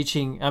him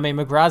teaching. I mean,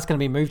 McGrath's going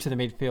to be moved to the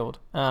midfield.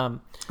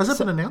 Has that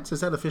been announced? Is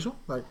that official?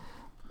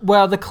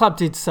 Well, the club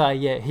did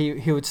say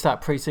he would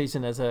start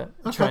pre-season as a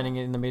training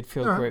in the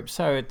midfield group.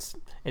 So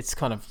it's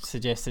kind of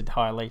suggested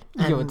highly.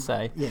 You would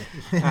say, yeah.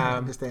 I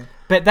understand.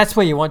 But that's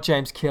where you want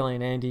James Kelly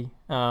and Andy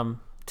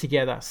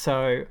together.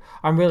 So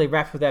I'm really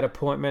wrapped with that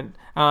appointment.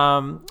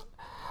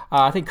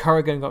 I think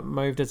Corrigan got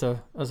moved as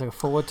a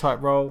forward type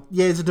role.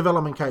 Yeah, as a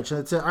development coach.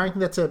 I think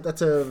that's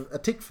a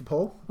tick for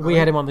Paul. We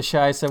had him on the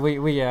show, so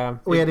we had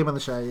him on the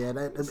show. Yeah,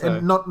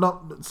 and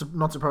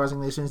not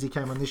surprisingly, as soon as he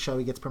came on this show,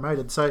 he gets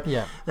promoted. So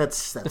yeah,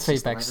 that's the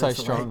feedback's so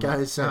strong. The way it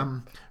goes.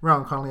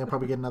 Rohan Connolly will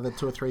probably get another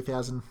 2,000 or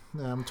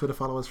 3,000 Twitter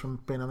followers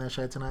from being on our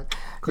show tonight.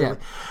 Clearly.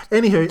 Yeah.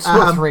 Anywho, 2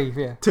 or 3.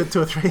 Yeah, 2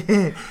 or 3.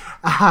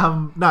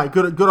 Yeah. No,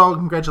 good old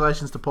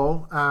congratulations to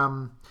Paul.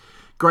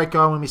 Great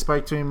guy. When we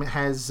spoke to him,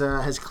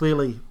 has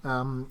clearly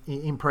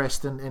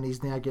impressed, and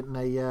he's now getting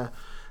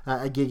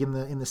a gig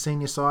in the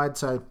senior side.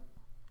 So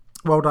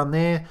well done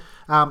there.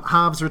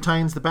 Halves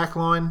retains the back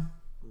line.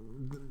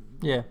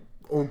 Yeah,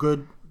 all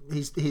good.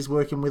 He's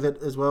working with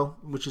it as well,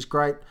 which is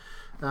great.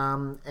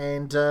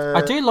 And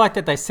I do like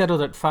that they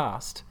settled it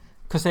fast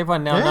because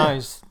everyone now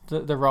knows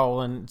the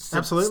role, and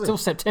absolutely. Still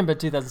September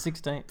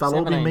 2016. They'll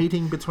all be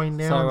meeting between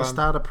now and the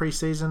start of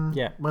pre-season.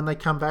 Yeah. When they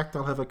come back,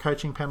 they'll have a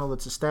coaching panel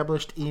that's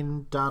established,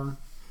 done,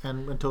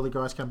 and until the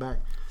guys come back.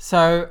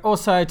 So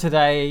also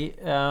today,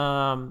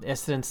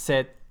 Essendon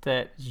said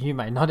that you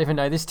may not even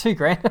know this too,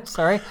 Grant.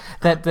 Sorry,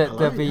 that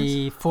there'll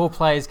be 4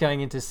 players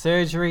going into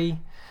surgery.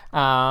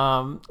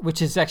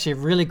 Which is actually a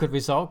really good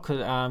result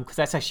because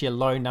that's actually a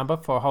low number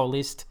for a whole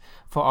list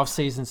for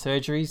off-season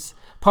surgeries.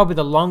 Probably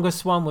the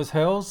longest one was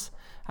Hurls,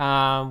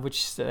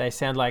 which they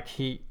sound like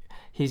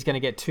he's going to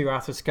get 2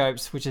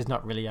 arthroscopes, which is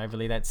not really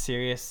overly that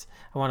serious.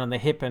 One on the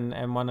hip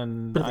and one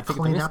on bit of a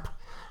clean-up.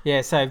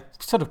 Yeah, so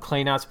sort of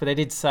clean-ups, but they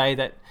did say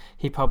that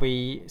he'd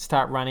probably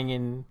start running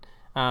in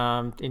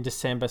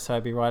December, so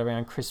it'd be right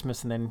around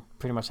Christmas, and then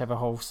pretty much have a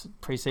whole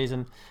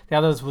pre-season. The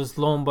others was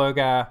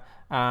Lornberger,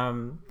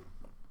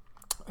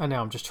 I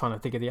know, I'm just trying to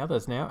think of the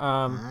others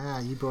now.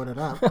 You brought it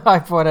up. I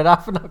brought it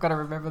up and I've got to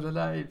remember the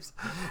names.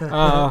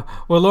 Well,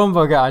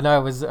 Lornberger, I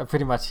know, was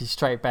pretty much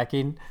straight back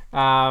in.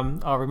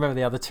 I'll remember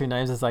the other two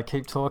names as I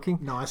keep talking.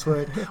 Nice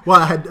work.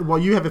 Well,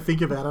 you have a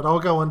think about it. I'll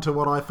go on to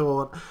what I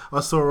thought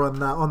I saw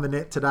on the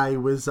net today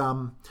was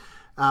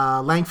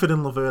Langford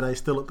and Laverde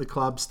still at the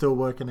club, still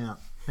working out.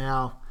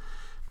 Now,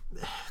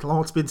 a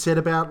lot's been said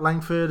about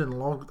Langford and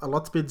a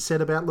lot's been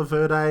said about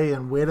Laverde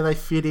and where do they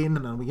fit in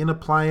and are we going to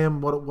play them?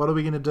 What are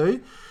we going to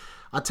do?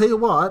 I tell you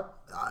what,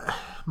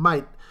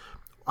 mate,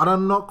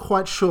 I'm not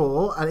quite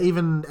sure, and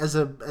even as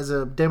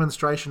a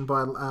demonstration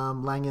by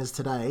Langers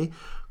today,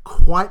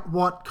 quite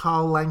what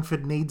Carl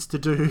Langford needs to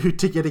do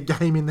to get a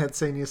game in that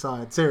senior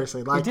side.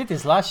 Seriously. He did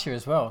this last year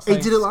as well. So he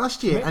did it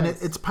last year, and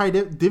it's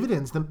paid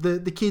dividends.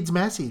 The kid's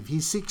massive.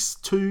 He's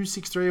 6'2",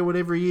 6'3", or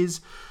whatever he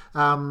is.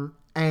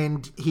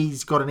 And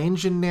he's got an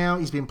engine now.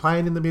 He's been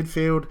playing in the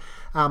midfield.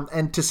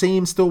 And to see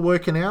him still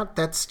working out,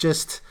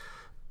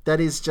 that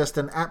is just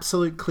an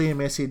absolute clear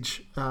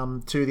message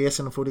to the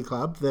Essendon Footy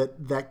Club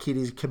that kid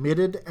is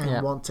committed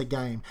and wants a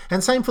game.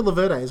 And same for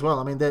Laverde as well.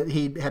 I mean,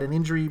 he had an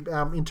injury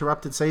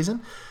interrupted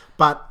season,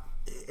 but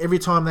every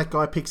time that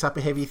guy picks up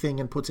a heavy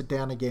thing and puts it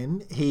down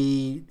again,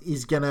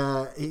 he's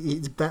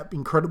that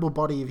incredible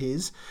body of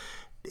his,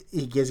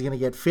 he's going to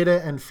get fitter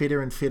and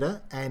fitter and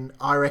fitter. And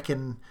I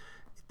reckon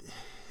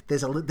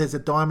there's a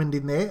diamond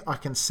in there. I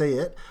can see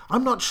it.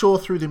 I'm not sure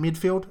through the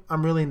midfield.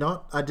 I'm really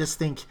not. I just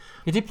think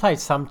he did play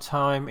some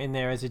time in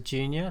there as a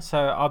junior, so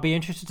I'll be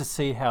interested to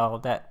see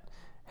how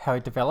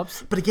it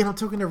develops. But again, I'm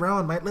talking to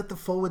Rohan, mate. Let the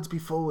forwards be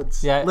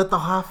forwards. Yeah. Let the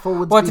half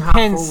forwards be half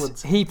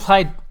forwards. Depends. He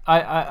played.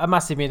 I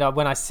must admit,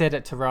 when I said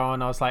it to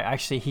Rohan, I was like,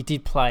 actually, he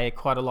did play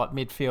quite a lot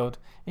midfield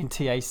in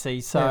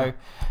TAC. So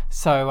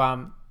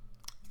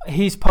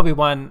he's probably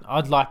one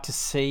I'd like to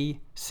see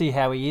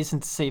how he is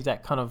and to see if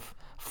that kind of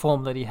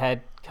form that he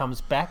had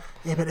comes back.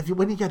 Yeah, but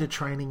when you go to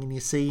training and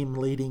you see him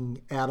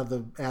leading out of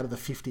the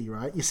 50,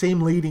 right? You see him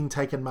leading,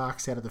 taking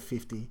marks out of the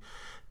 50.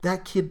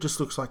 That kid just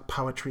looks like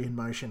poetry in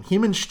motion.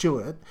 Him and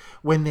Stewart,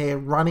 when they're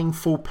running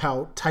full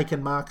pelt,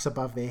 taking marks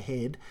above their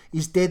head,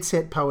 is dead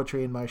set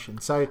poetry in motion.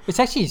 So it's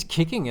actually his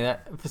kicking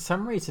that for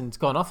some reason it's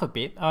gone off a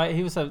bit.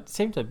 He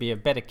seemed to be a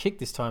better kick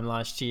this time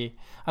last year.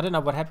 I don't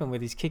know what happened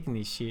with his kicking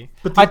this year.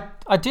 But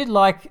I did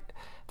like.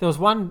 There was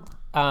one.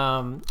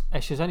 Actually,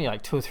 it was only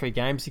like 2 or 3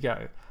 games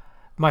ago.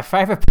 My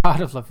favourite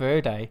part of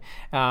Laverde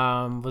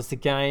was the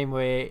game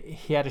where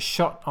he had a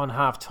shot on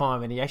half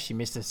time and he actually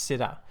missed a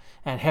sitter.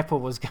 And Heppel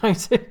was going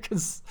to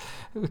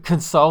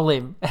console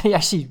him. And he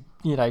actually,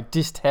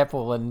 dissed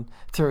Heppel and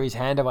threw his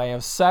hand away. I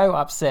was so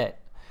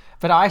upset.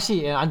 But I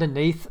actually,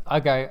 underneath,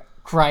 I go,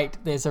 great,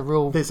 there's a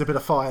bit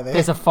of fire there.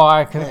 There's a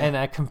fire and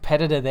a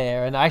competitor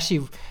there. And I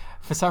actually,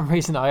 for some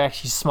reason, I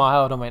actually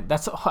smiled and went,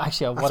 that's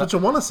what you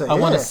want to see. I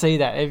want to see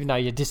that, even though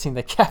you're dissing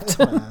the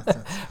captain.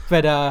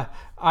 But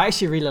I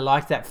actually really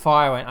liked that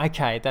fire. I went,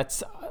 okay,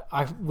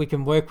 we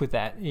can work with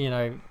that.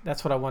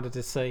 That's what I wanted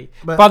to see.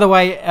 But, by the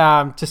way,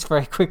 just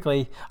very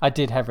quickly, I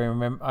do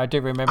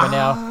remember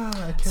now.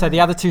 Okay. So the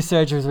other 2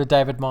 surgeries were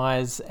David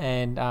Myers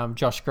and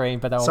Josh Green,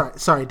 but they were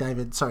sorry,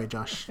 David. Sorry,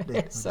 Josh.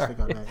 Yeah, sorry.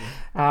 Forgot about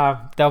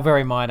you. They were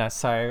very minor.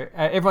 So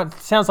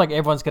sounds like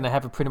everyone's going to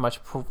have a pretty much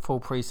full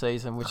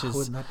pre-season, which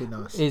wouldn't that be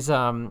nice? Is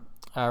a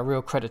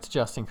real credit to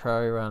Justin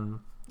Crowe.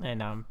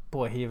 And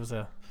boy, he was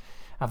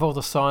of all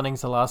the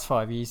signings the last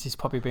 5 years, he's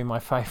probably been my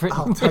favourite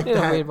I'll take in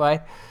that. a weird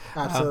way.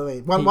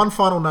 Absolutely. One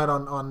final note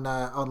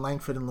on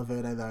Langford and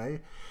Laverde though.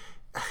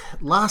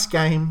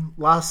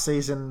 Last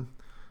season,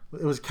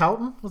 it was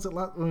Carlton. Was it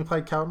when we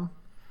played Carlton?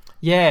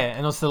 Yeah,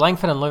 and it was the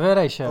Langford and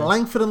Laverde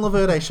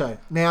show.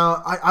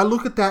 Now I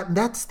look at that, and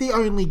that's the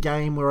only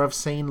game where I've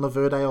seen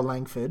Laverde or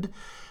Langford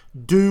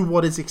do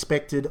what is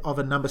expected of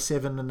a number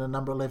 7 and a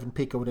number 11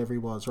 pick or whatever he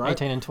was, right?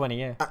 18 and 20,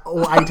 yeah.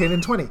 Or 18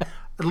 and a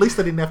At least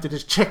I didn't have to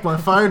just check my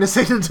phone a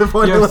second to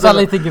find out. You're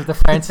suddenly thinking of the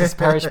Francis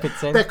Parish pick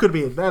then. That could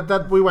be it.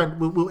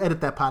 We'll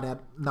edit that part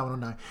out. No one will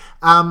know.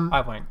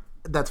 I won't.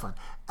 That's fine.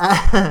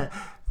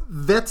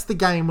 That's the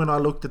game when I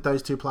looked at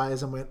those 2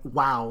 players and went,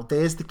 wow,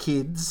 there's the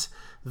kids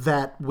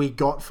that we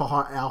got for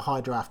our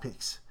high draft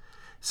picks.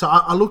 So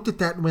I looked at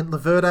that and went,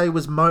 Laverde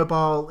was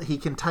mobile. He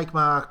can take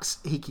marks.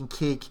 He can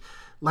kick.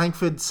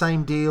 Langford,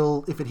 same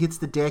deal. If it hits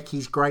the deck,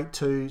 he's great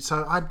too.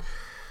 So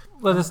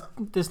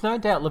there's no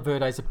doubt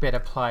Laverde's a better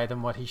player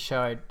than what he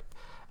showed.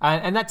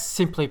 And that's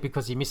simply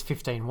because he missed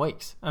 15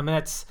 weeks. I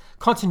mean,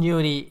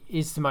 continuity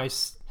is the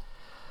most...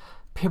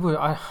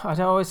 I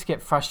always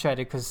get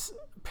frustrated because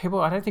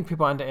I don't think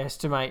people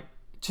underestimate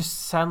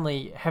just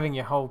suddenly having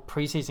your whole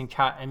preseason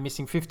cut and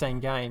missing 15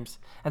 games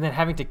and then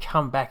having to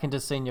come back into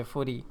senior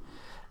footy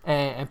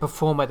and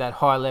perform at that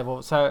high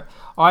level. So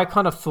I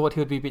kind of thought he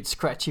would be a bit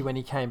scratchy when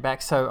he came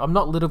back. So I'm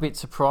not a little bit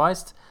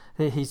surprised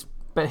that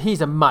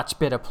he's a much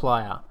better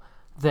player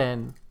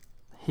than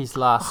his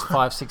last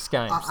 5-6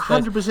 games.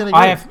 100% agree.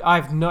 I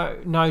have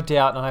no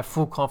doubt, and I have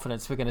full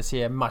confidence we're going to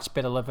see a much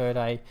better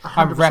Laverde.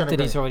 I'm wrapped that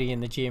he's already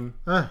in the gym.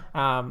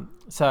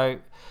 So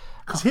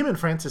Because him and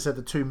Francis are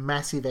the two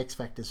massive X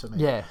factors for me.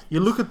 Yeah. You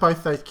look at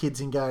both those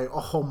kids and go,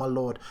 oh my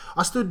lord.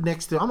 I stood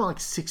next to, I'm like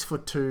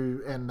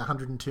 6'2" and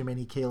 102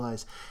 many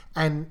kilos.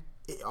 And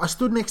I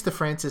stood next to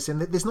Francis,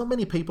 and there's not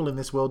many people in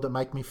this world that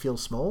make me feel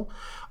small.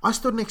 I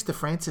stood next to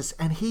Francis,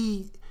 and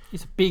he's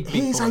a big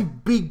he's boy. a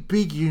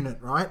big unit,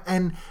 right?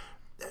 And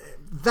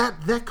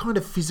that kind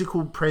of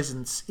physical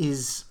presence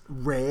is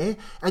rare.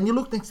 And you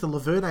look next to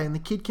Laverde, and the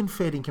kid can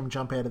fair dinkum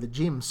jump out of the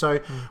gym. So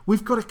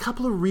we've got a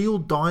couple of real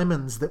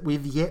diamonds that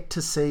we've yet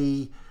to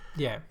see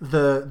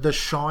the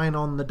shine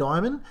on the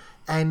diamond.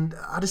 And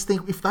I just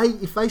think if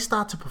they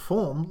start to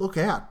perform, look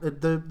out.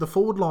 The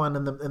forward line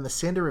and the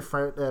centre, if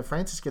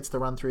Francis gets to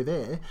run through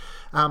there,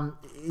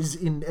 is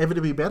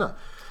inevitably better.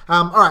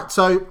 All right,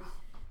 so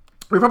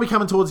we're probably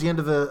coming towards the end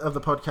of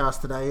the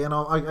podcast today, and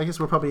I guess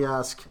we'll probably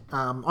ask.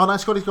 No,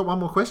 Scotty's got one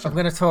more question. I'm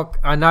going to talk.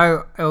 I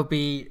know it'll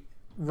be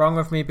wrong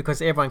of me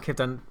because everyone kept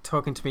on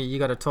talking to me. You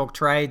got to talk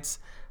trades.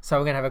 So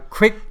we're going to have a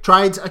quick...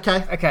 Trades,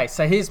 okay. Okay,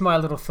 so here's my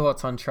little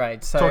thoughts on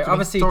trades. So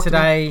obviously Talk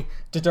today,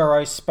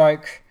 Dodoro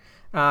spoke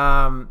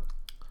on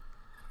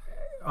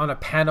a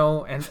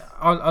panel, and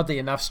oddly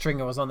enough,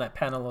 Stringer was on that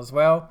panel as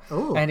well,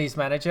 and his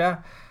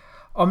manager.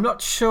 I'm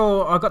not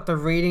sure I got the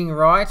reading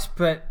right,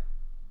 but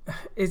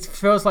it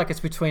feels like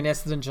it's between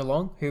Essendon and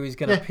Geelong, who he's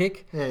going to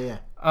pick.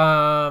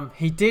 Yeah.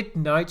 He did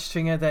note,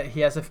 Stringer, that he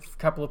has a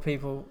couple of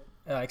people,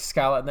 like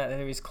Scarlett and that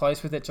he was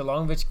close with at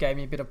Geelong, which gave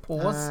me a bit of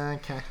pause.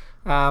 Okay.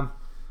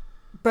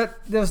 But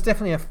there was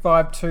definitely a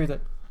 5-2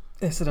 that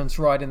Essendon's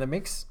right in the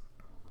mix.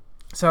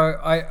 So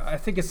I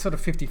think it's sort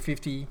of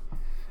 50-50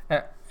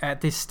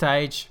 at this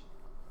stage.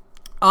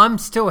 I'm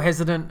still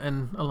hesitant,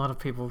 and a lot of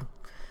people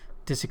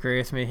disagree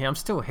with me here. I'm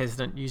still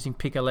hesitant using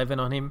pick 11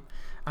 on him.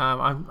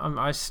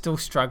 I still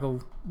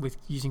struggle with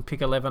using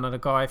pick 11 on a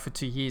guy for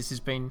 2 years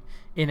who's been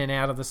in and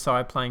out of the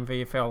side playing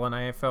VFL and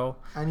AFL.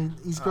 And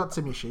he's got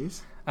some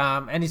issues.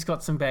 And he's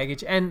got some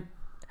baggage. And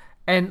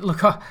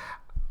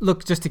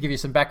look, just to give you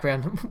some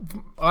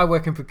background, I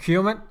work in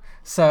procurement.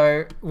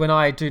 So when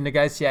I do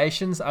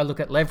negotiations, I look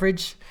at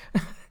leverage.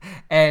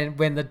 And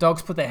when the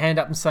Dogs put their hand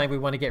up and saying, we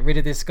want to get rid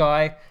of this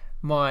guy,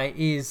 my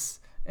ears...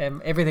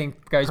 everything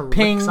goes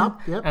ping, up,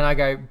 yep. And I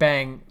go,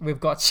 bang, we've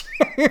got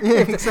you.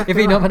 Exactly if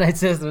he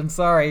nominates Essendon,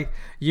 sorry,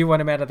 you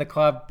want him out of the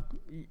club.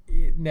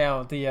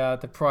 Now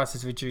the price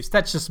is reduced.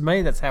 That's just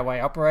me. That's how I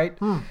operate.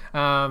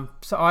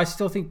 So I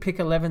still think pick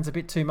 11's a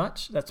bit too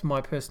much. That's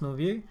my personal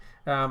view.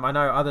 I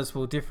know others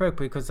will differ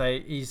because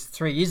he's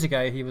 3 years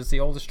ago he was the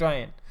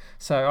All-Australian.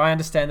 So I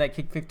understand that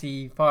kicked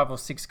 55 or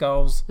 6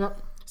 goals.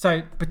 Yep.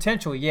 So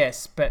potential,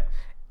 yes, but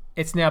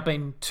it's now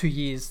been 2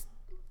 years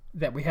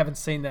that we haven't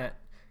seen that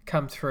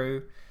come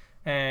through,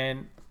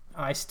 and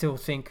I still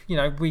think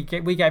we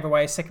gave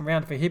away a second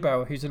round for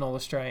Hibbo, who's an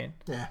All-Australian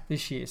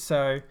this year,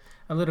 so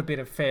a little bit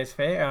of fair's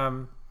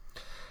fair.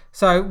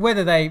 So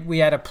whether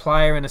we add a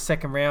player in a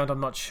second round,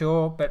 I'm not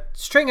sure, but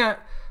Stringer,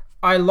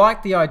 I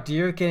like the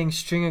idea of getting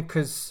Stringer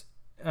because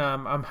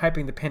I'm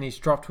hoping the penny's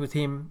dropped with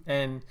him,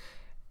 and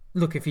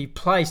look, if he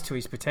plays to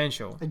his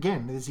potential,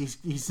 again,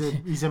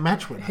 he's a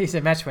match winner. He's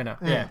a match winner,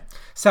 yeah.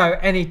 So,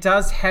 and he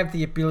does have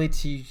the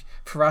ability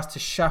for us to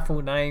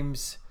shuffle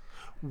names,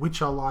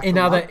 which I like in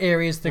other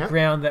areas of the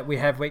ground that we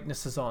have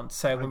weaknesses on.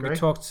 So when we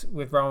talked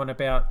with Rohan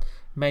about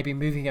maybe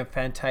moving a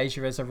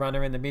Fantasia as a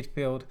runner in the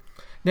midfield.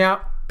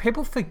 Now,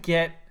 people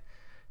forget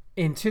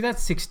in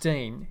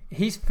 2016,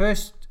 his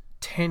first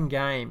 10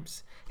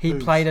 games, he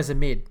played as a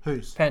mid.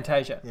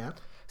 Fantasia. Yeah.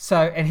 So,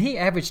 and he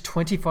averaged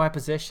 25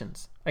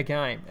 possessions a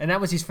game. And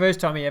that was his first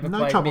time he ever played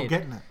mid. No trouble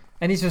getting it.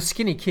 And he's a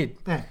skinny kid.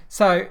 Yeah.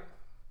 So,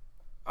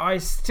 I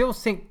still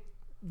think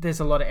there's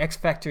a lot of X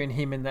factor in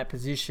him in that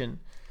position.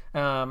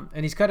 And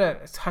he's got a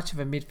touch of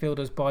a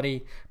midfielder's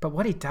body. But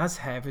what he does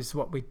have is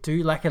what we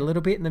do lack a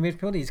little bit in the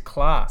midfield is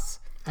class.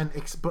 And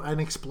an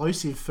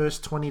explosive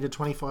first 20 to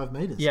 25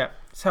 metres. Yeah.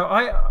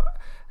 So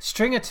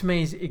Stringer to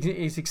me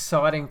is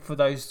exciting for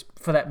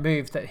that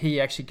move that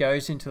he actually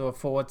goes into a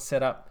forward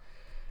setup.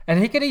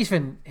 And they could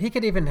even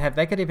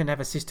have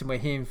a system where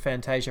he and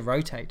Fantasia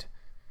rotate,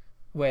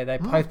 where they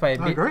both play a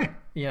bit. I agree.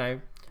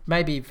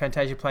 Maybe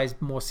Fantasia plays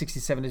more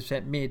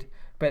 60-70% mid,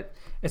 but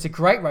it's a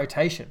great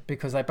rotation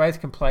because they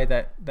both can play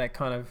that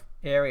kind of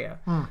area.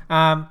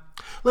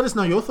 Let us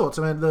know your thoughts.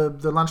 I mean,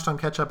 the lunchtime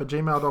catch up at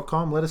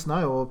gmail.com. Let us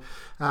know,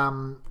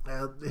 or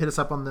hit us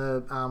up on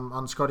the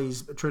on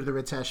Scotty's True to the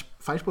Red Sash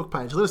Facebook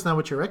page. Let us know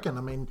what you reckon.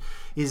 I mean,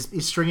 is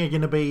Stringer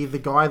going to be the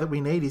guy that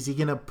we need? Is he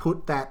going to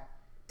put that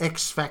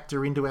X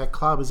factor into our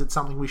club? Is it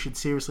something we should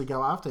seriously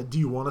go after? Do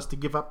you want us to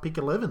give up pick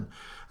 11?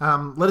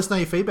 Let us know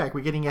your feedback.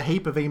 We're getting a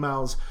heap of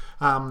emails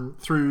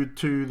through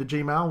to the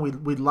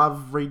Gmail. We'd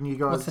love reading you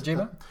guys. What's the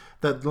Gmail?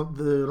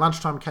 The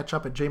lunchtime catch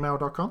up at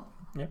gmail.com.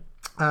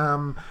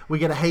 Yeah. We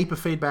get a heap of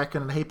feedback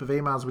and a heap of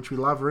emails, which we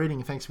love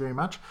reading. Thanks very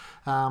much.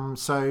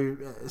 So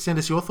send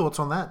us your thoughts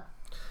on that.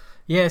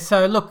 Yeah.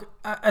 So look,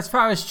 as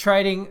far as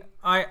trading,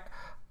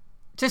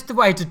 just the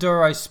way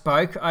Dodoro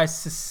spoke, I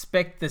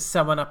suspect there's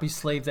someone up his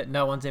sleeve that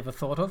no one's ever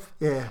thought of.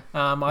 Yeah.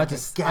 I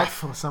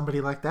Gaff or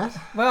somebody like that.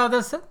 Well,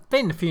 there's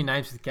been a few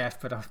names with Gaff,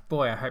 but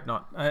boy, I hope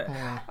not.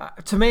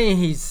 To me,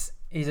 he's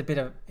a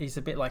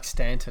bit like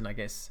Stanton, I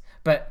guess.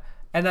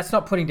 And that's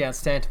not putting down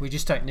Stanton. We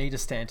just don't need a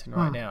Stanton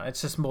right now.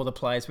 It's just more the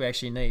players we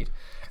actually need.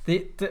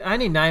 The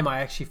only name I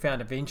actually found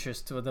of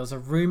interest, there was a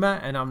rumour,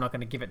 and I'm not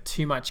going to give it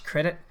too much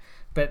credit,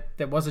 but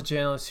there was a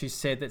journalist who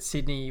said that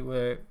Sydney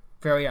were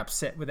very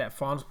upset with that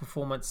finals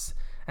performance,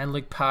 and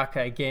Luke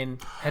Parker again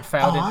had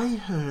failed.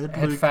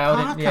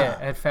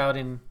 Had failed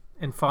in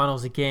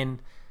finals again,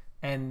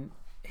 and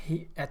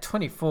he at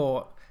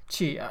 24.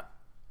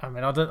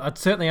 I'd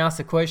certainly ask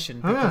the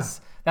question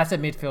because that's a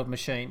midfield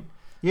machine.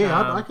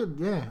 Yeah, I could.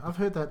 Yeah, I've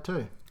heard that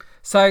too.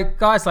 So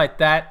guys like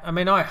that,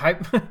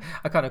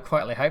 I kind of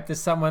quietly hope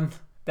there's someone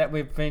that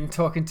we've been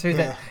talking to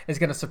that is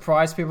going to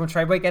surprise people in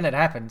trade week, and it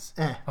happens.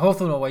 Yeah.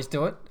 Hawthorn always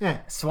do it. Yeah.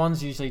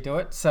 Swans usually do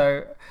it.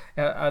 So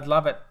I'd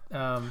love it.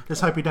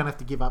 Just hope we don't have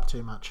to give up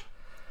too much.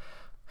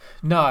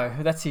 No,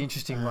 that's the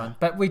interesting one.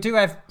 But we do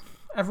have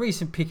a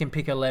recent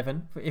pick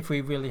 11 if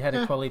we really had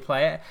a quality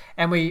player,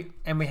 and we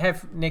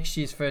have next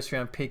year's first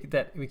round pick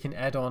that we can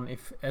add on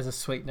as a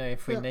sweetener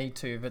if we need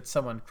to, if it's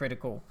someone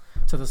critical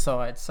to the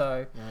side.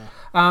 So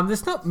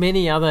there's not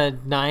many other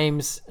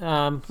names.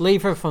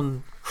 Lever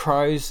from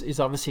Crows is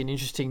obviously an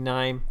interesting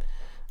name.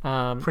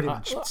 Pretty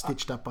much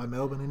stitched up by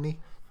Melbourne, isn't he?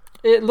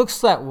 It looks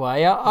that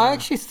way. I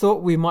actually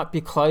thought we might be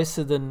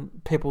closer than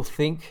people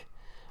think,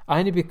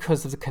 only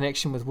because of the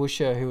connection with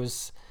Woosha, who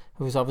was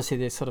obviously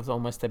their sort of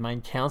almost their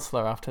main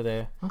counsellor after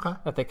their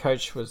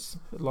coach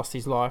lost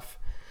his life.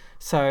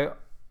 So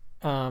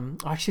I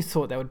actually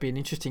thought that would be an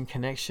interesting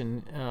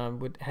connection.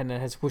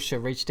 Has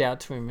Woosha reached out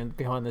to him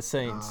behind the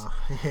scenes?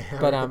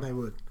 But they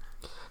would.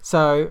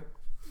 So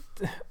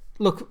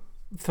look,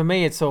 for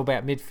me, it's all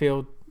about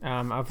midfield.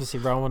 Obviously,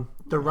 Rohan.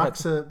 The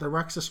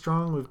rucks are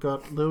strong. We've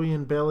got Louis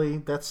and Belly.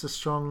 That's a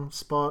strong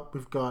spot.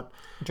 We've got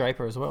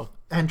Draper as well.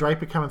 And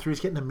Draper coming through. He's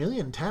getting 1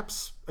 million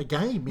taps a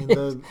game in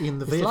the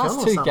VFL.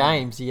 Last two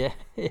games, he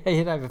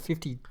had over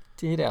 50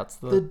 hit-outs.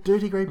 The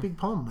dirty great big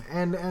pom.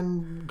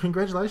 And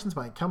congratulations,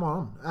 mate. Come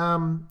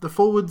on. The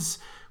forwards,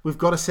 we've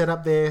got a set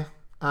up there.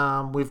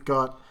 We've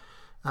got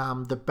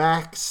the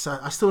backs.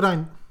 I still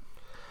don't...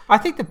 I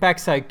think the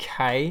back's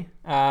okay.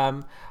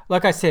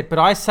 Like I said, but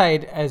I say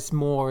it as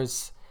more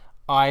as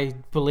I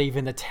believe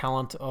in the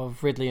talent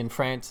of Ridley and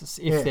Francis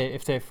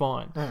if they're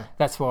fine. Yeah.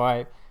 That's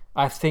why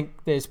I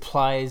think there's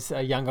players,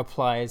 younger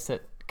players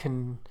that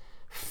can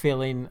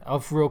fill in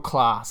of real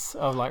class,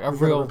 of like a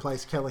real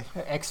replace Kelly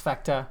X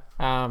factor.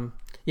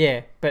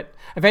 But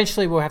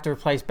eventually we'll have to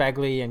replace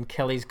Bagley, and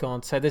Kelly's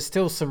gone, so there's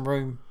still some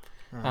room,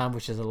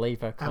 which is a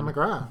lever. And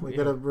McGrath, we've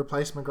got to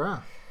replace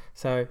McGrath.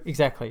 So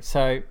exactly.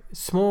 So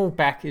small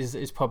back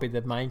is probably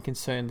the main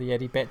concern. The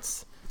Eddie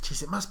Betts.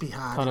 Jeez, it must be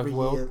hard every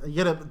year.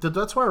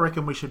 That's why I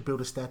reckon we should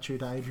build a statue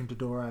to Adrian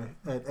Dodoro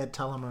at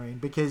Tullamarine,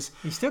 because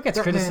he still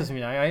gets criticism.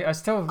 I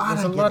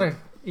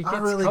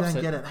really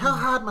don't get it. How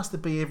hard must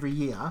it be every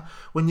year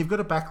when you've got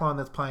a backline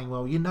that's playing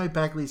well? You know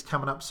Bagley's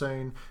coming up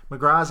soon.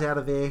 McGrath's out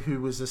of there, who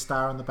was a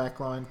star on the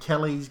backline.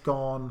 Kelly's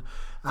gone.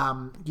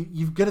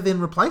 You've got to then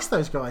replace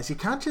those guys. You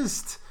can't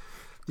just.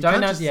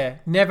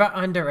 Never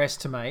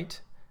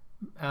underestimate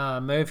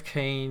Merv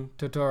Keane,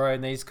 Dodoro,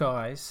 and these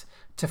guys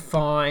to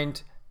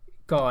find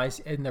guys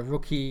in the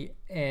rookie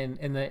and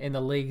in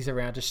the leagues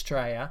around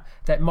Australia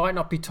that might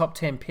not be top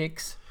 10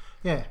 picks.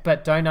 Yeah.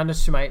 But don't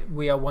underestimate,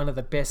 we are one of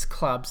the best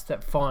clubs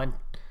that find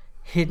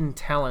hidden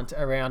talent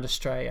around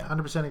Australia.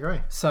 100% agree.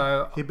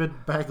 So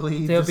Hibberd,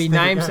 Bagley. There'll be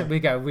names that we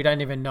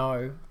don't even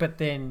know, but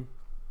then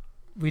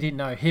we didn't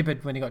know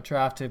Hibberd when he got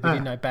drafted. We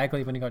didn't know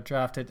Bagley when he got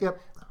drafted. Yep.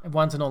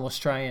 One's an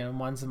All-Australian and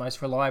one's the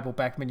most reliable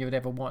backman you would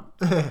ever want.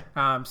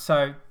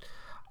 So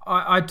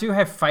I do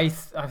have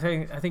faith. I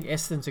think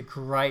Essendon's a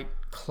great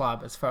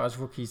club as far as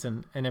rookies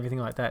and everything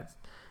like that.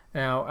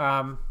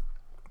 Now,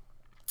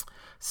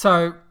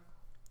 so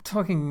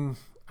talking,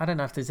 I don't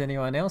know if there's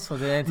anyone else or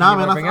there anything you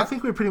want to bring up? I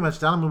think we're pretty much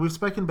done. I mean, we've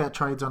spoken about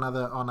trades on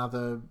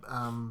other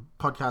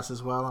podcasts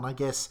as well, and I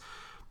guess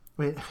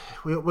we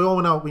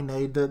all know what we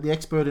need. The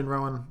expert in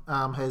Rohan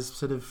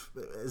has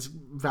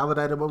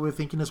validated what we're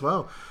thinking as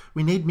well.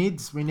 We need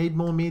mids. We need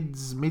more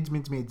mids.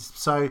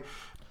 So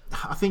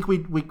I think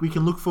we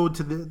can look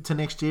forward to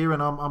next year,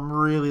 and I'm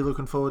really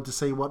looking forward to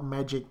see what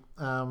magic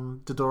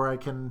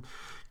Dodoro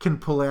can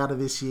pull out of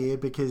this year,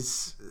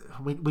 because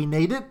we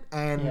need it,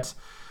 and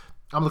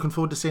I'm looking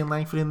forward to seeing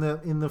Langford in the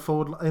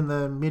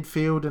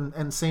midfield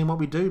and seeing what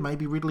we do.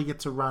 Maybe Ridley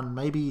gets a run.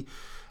 Maybe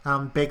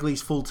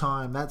Begley's full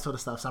time. That sort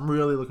of stuff. So I'm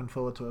really looking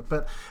forward to it.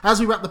 But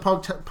as we wrap the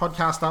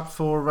podcast up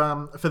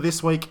for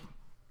this week,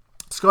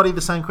 Scotty,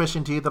 the same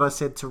question to you that I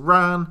said to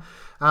Rohan.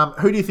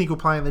 Who do you think will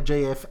play in the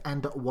GF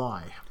and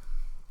why?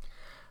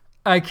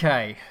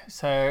 Okay,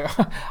 so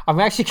I'm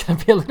actually going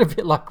to be a little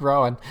bit like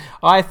Rohan.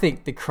 I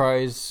think the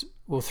Crows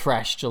will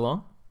thrash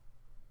Geelong.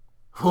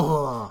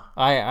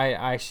 I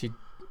actually...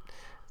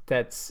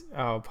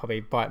 I'll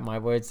probably bite my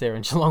words there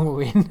and Geelong will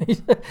win.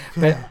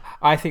 But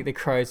I think the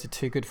Crows are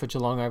too good for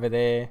Geelong over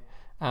there.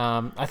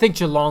 I think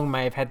Geelong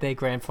may have had their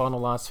grand final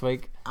last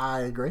week.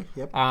 I agree.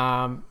 Yep.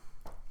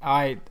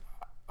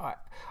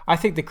 I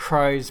think the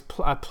Crows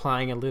are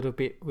playing a little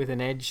bit with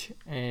an edge,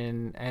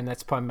 and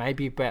that's probably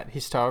maybe about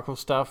historical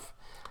stuff.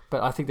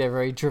 But I think they're a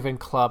very driven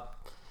club,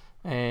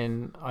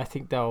 and I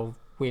think they'll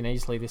win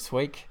easily this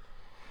week.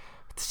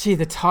 Gee,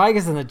 the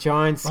Tigers and the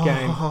Giants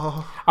game.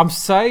 I'm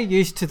so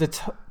used to the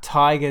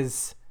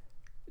Tigers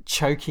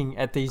choking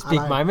at these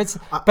big moments,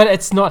 but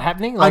it's not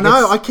happening. Like, I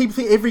know. I keep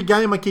thinking every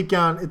game I keep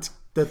going, it's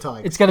the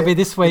Tigers. It's going to be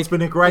this week. It's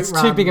been a great run.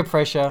 It's too big a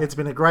pressure. It's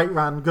been a great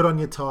run. Good on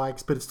your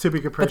Tigers, but it's too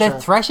big a pressure. But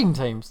they're thrashing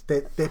teams.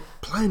 They're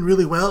playing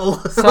really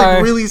well. So,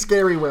 like really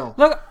scary well.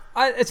 Look,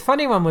 it's a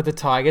funny one with the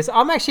Tigers.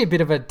 I'm actually a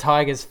bit of a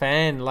Tigers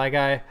fan. Like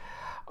I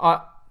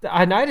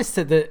noticed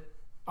that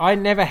I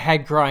never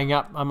had growing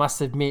up, I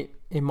must admit,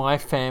 in my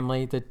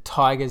family, the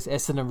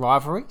Tigers-Essendon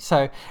rivalry.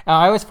 So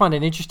I always find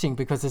it interesting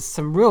because there's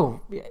some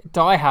real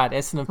diehard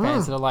Essendon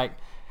fans that are like,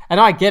 and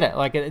I get it,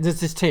 like there's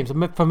just teams.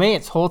 For me,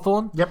 it's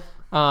Hawthorn. Yep.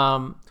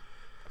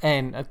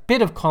 And a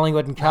bit of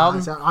Collingwood and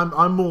Carlton. So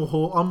I'm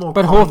more.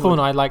 But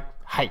Hawthorn I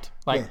hate.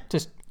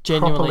 Just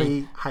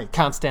genuinely hate.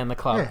 Can't stand the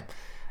club. Yeah.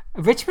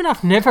 Richmond,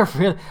 I've never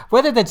really,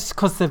 whether that's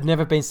because they've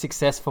never been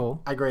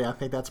successful. I agree. I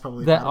think that's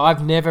probably that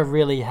I've never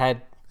really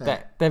had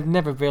that. They've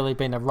never really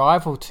been a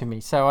rival to me.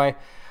 So I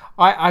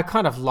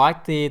kind of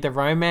like the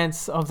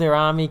romance of their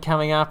army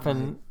coming up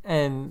and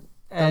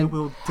they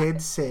will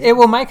dead set. It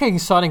will make an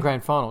exciting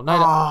grand final. No,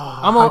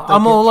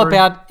 I'm all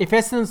about if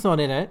Essendon's not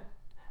in it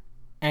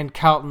and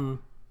Carlton,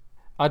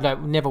 I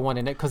never want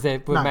in it because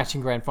we're matching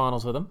grand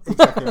finals with them.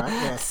 Exactly right.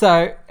 Yeah.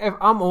 So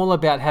I'm all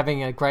about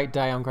having a great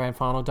day on grand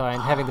final day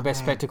and having the best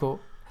spectacle.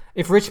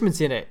 If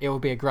Richmond's in it, it will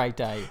be a great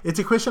day. It's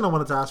a question I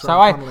wanted to ask. So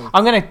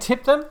I'm going to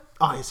tip them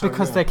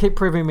because they keep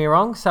proving me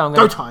wrong. So I'm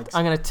going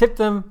to tip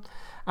them.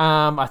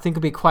 I think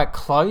it'll be quite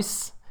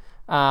close.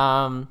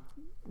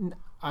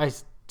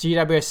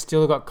 GWS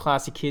still got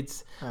classy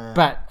kids,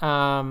 but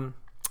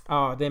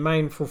their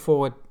main full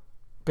forward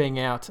being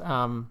out.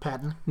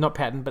 Patton, not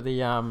Patton, but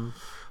the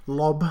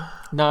Lob.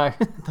 No,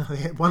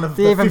 one of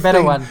the even 15,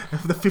 better one.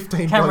 Of the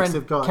 15 blokes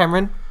they've got.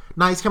 Cameron.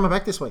 No, he's coming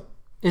back this week.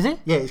 Is he?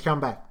 Yeah, he's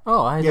coming back.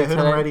 Oh, I heard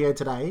on the radio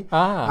today.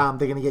 They're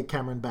going to get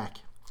Cameron back.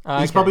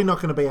 He's probably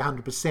not going to be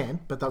 100%,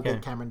 but they'll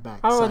get Cameron back.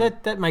 Oh, so.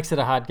 that makes it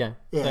a hard game.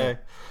 Yeah, so.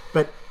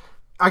 But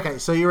okay,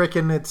 so you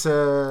reckon it's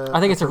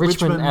I think it's a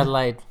Richmond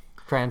Adelaide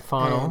grand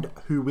final. And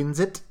who wins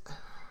it?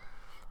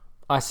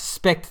 I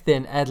suspect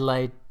then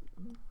Adelaide.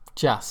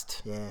 Yeah,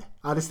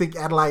 I just think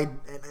Adelaide.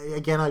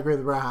 Again, I agree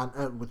with Rohan.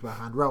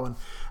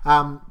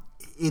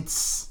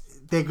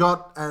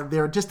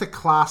 They're just a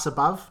class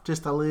above,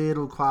 just a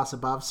little class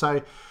above.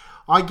 So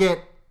I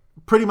get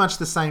pretty much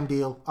the same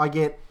deal. I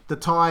get the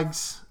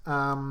Tigers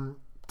to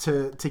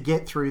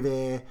get through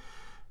there.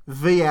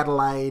 V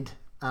Adelaide.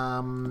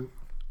 We're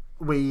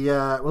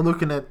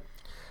looking at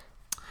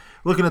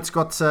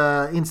Scott's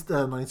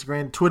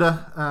Instagram,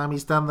 Twitter.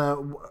 He's done the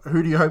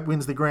 "Who do you hope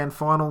wins the grand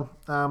final"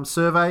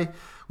 survey.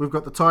 We've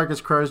got the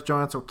Tigers, Crows,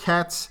 Giants, or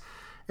Cats.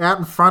 Out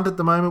in front at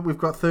the moment, we've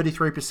got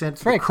 33%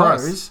 for the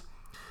Crows. Close.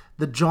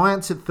 The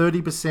Giants at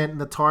 30% and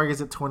the Tigers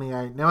at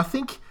 28%. Now, I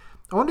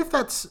wonder if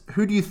that's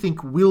who do you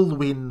think will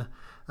win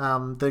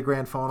the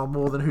grand final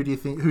more than who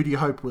do you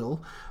hope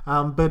will?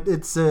 But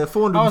it's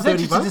 $430. I was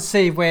interested to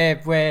see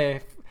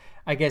where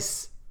I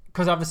guess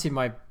because obviously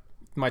my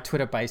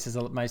Twitter base is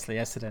mostly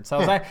Essendon. So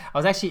I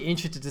was actually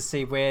interested to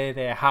see where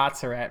their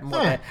hearts are at. And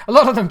a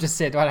lot of them just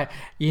said,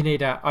 you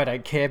need a I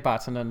don't care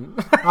button.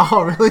 And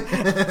oh,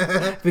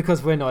 really?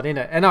 Because we're not in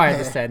it. And I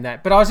understand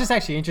that. But I was just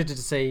actually interested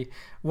to see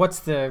what's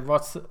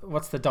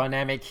the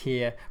dynamic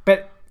here.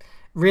 But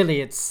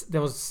really,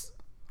 there was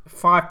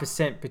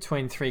 5%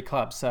 between three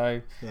clubs.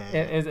 So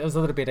it was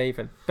a little bit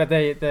even. But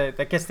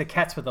I guess the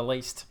Cats were the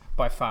least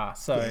by far.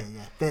 So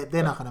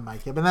they're not going to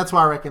make it. But that's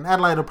why I reckon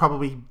Adelaide will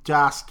probably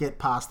just get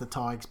past the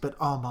Tigers. But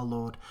oh my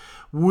Lord,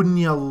 wouldn't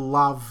you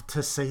love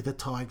to see the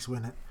Tigers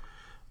win it?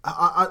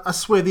 I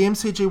swear the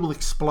MCG will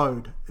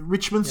explode.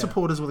 Richmond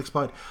supporters will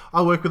explode.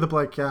 I work with a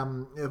bloke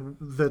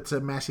that's a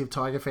massive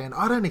Tiger fan.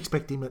 I don't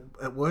expect him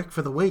at work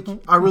for the week.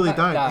 I really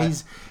don't. No.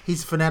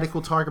 He's a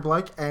fanatical Tiger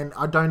bloke, and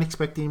I don't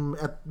expect him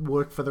at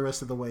work for the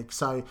rest of the week.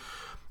 So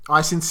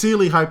I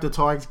sincerely hope the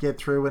Tigers get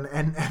through,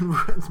 and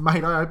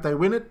mate, I hope they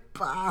win it,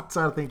 but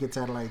I think it's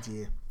Adelaide's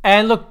year.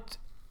 And look,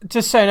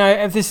 just so you know,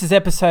 if this is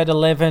episode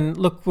 11,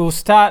 look, we'll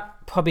start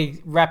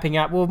probably wrapping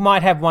up. We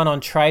might have one on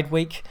trade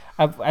week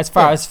as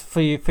far as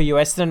for you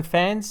Essendon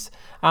fans.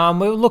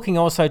 We're looking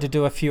also to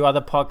do a few other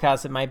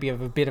podcasts that may be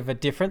of a bit of a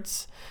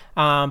difference.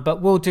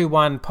 But we'll do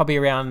one probably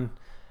around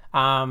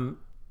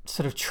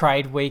sort of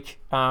trade week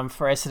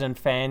for Essendon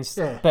fans.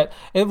 Yeah. But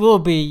it will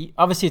be,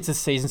 obviously it's a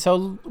season,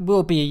 so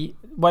won't be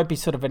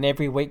sort of an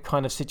every week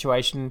kind of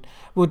situation.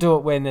 We'll do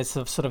it when there's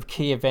sort of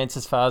key events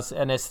as far as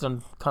an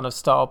Essendon kind of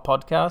style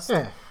podcast.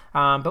 Yeah.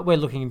 But we're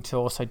looking to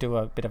also do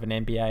a bit of an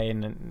NBA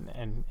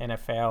and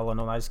NFL and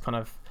all those kind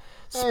of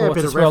sports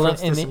bit as of well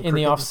reference to in some the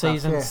cricket off and stuff,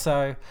 season. yeah.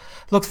 So,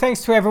 look,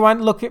 thanks to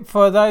everyone. Look,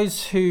 for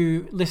those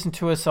who listen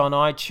to us on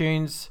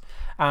iTunes,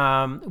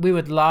 we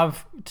would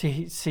love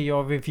to see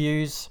your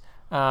reviews.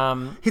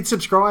 Hit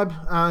subscribe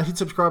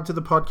to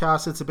the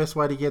podcast. It's the best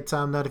way to get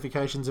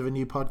notifications of a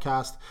new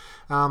podcast.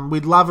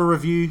 We'd love a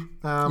review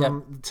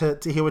to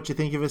hear what you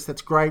think of us.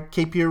 That's great.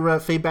 Keep your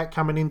feedback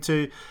coming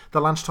into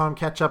the lunchtime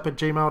catch up at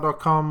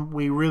gmail.com.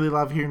 We really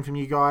love hearing from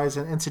you guys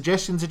and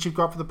suggestions that you've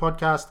got for the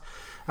podcast.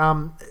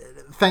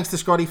 Thanks to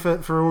Scotty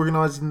for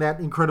organising that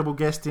incredible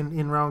guest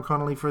in Rohan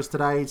Connolly for us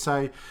today.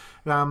 So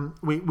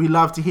we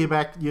love to hear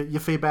back your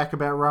feedback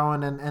about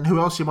Rohan and who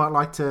else you might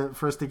like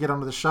for us to get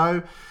onto the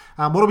show.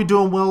 What are we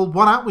doing well?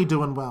 What aren't we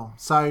doing well?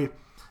 So,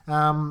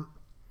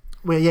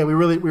 we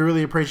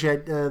really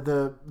appreciate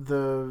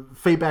the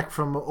feedback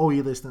from all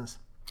you listeners.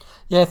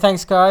 Yeah,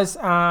 thanks, guys.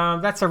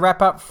 That's a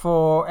wrap up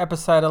for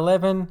episode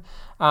 11.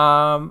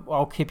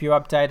 I'll keep you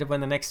updated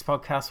when the next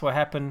podcast will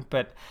happen.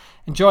 But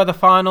enjoy the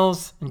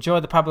finals, enjoy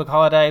the public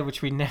holiday,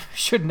 which we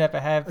should never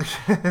have,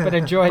 but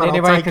enjoy it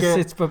anyway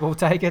because we'll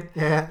take it.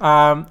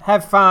 Yeah.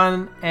 Have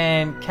fun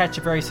and catch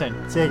you very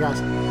soon. See you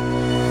guys.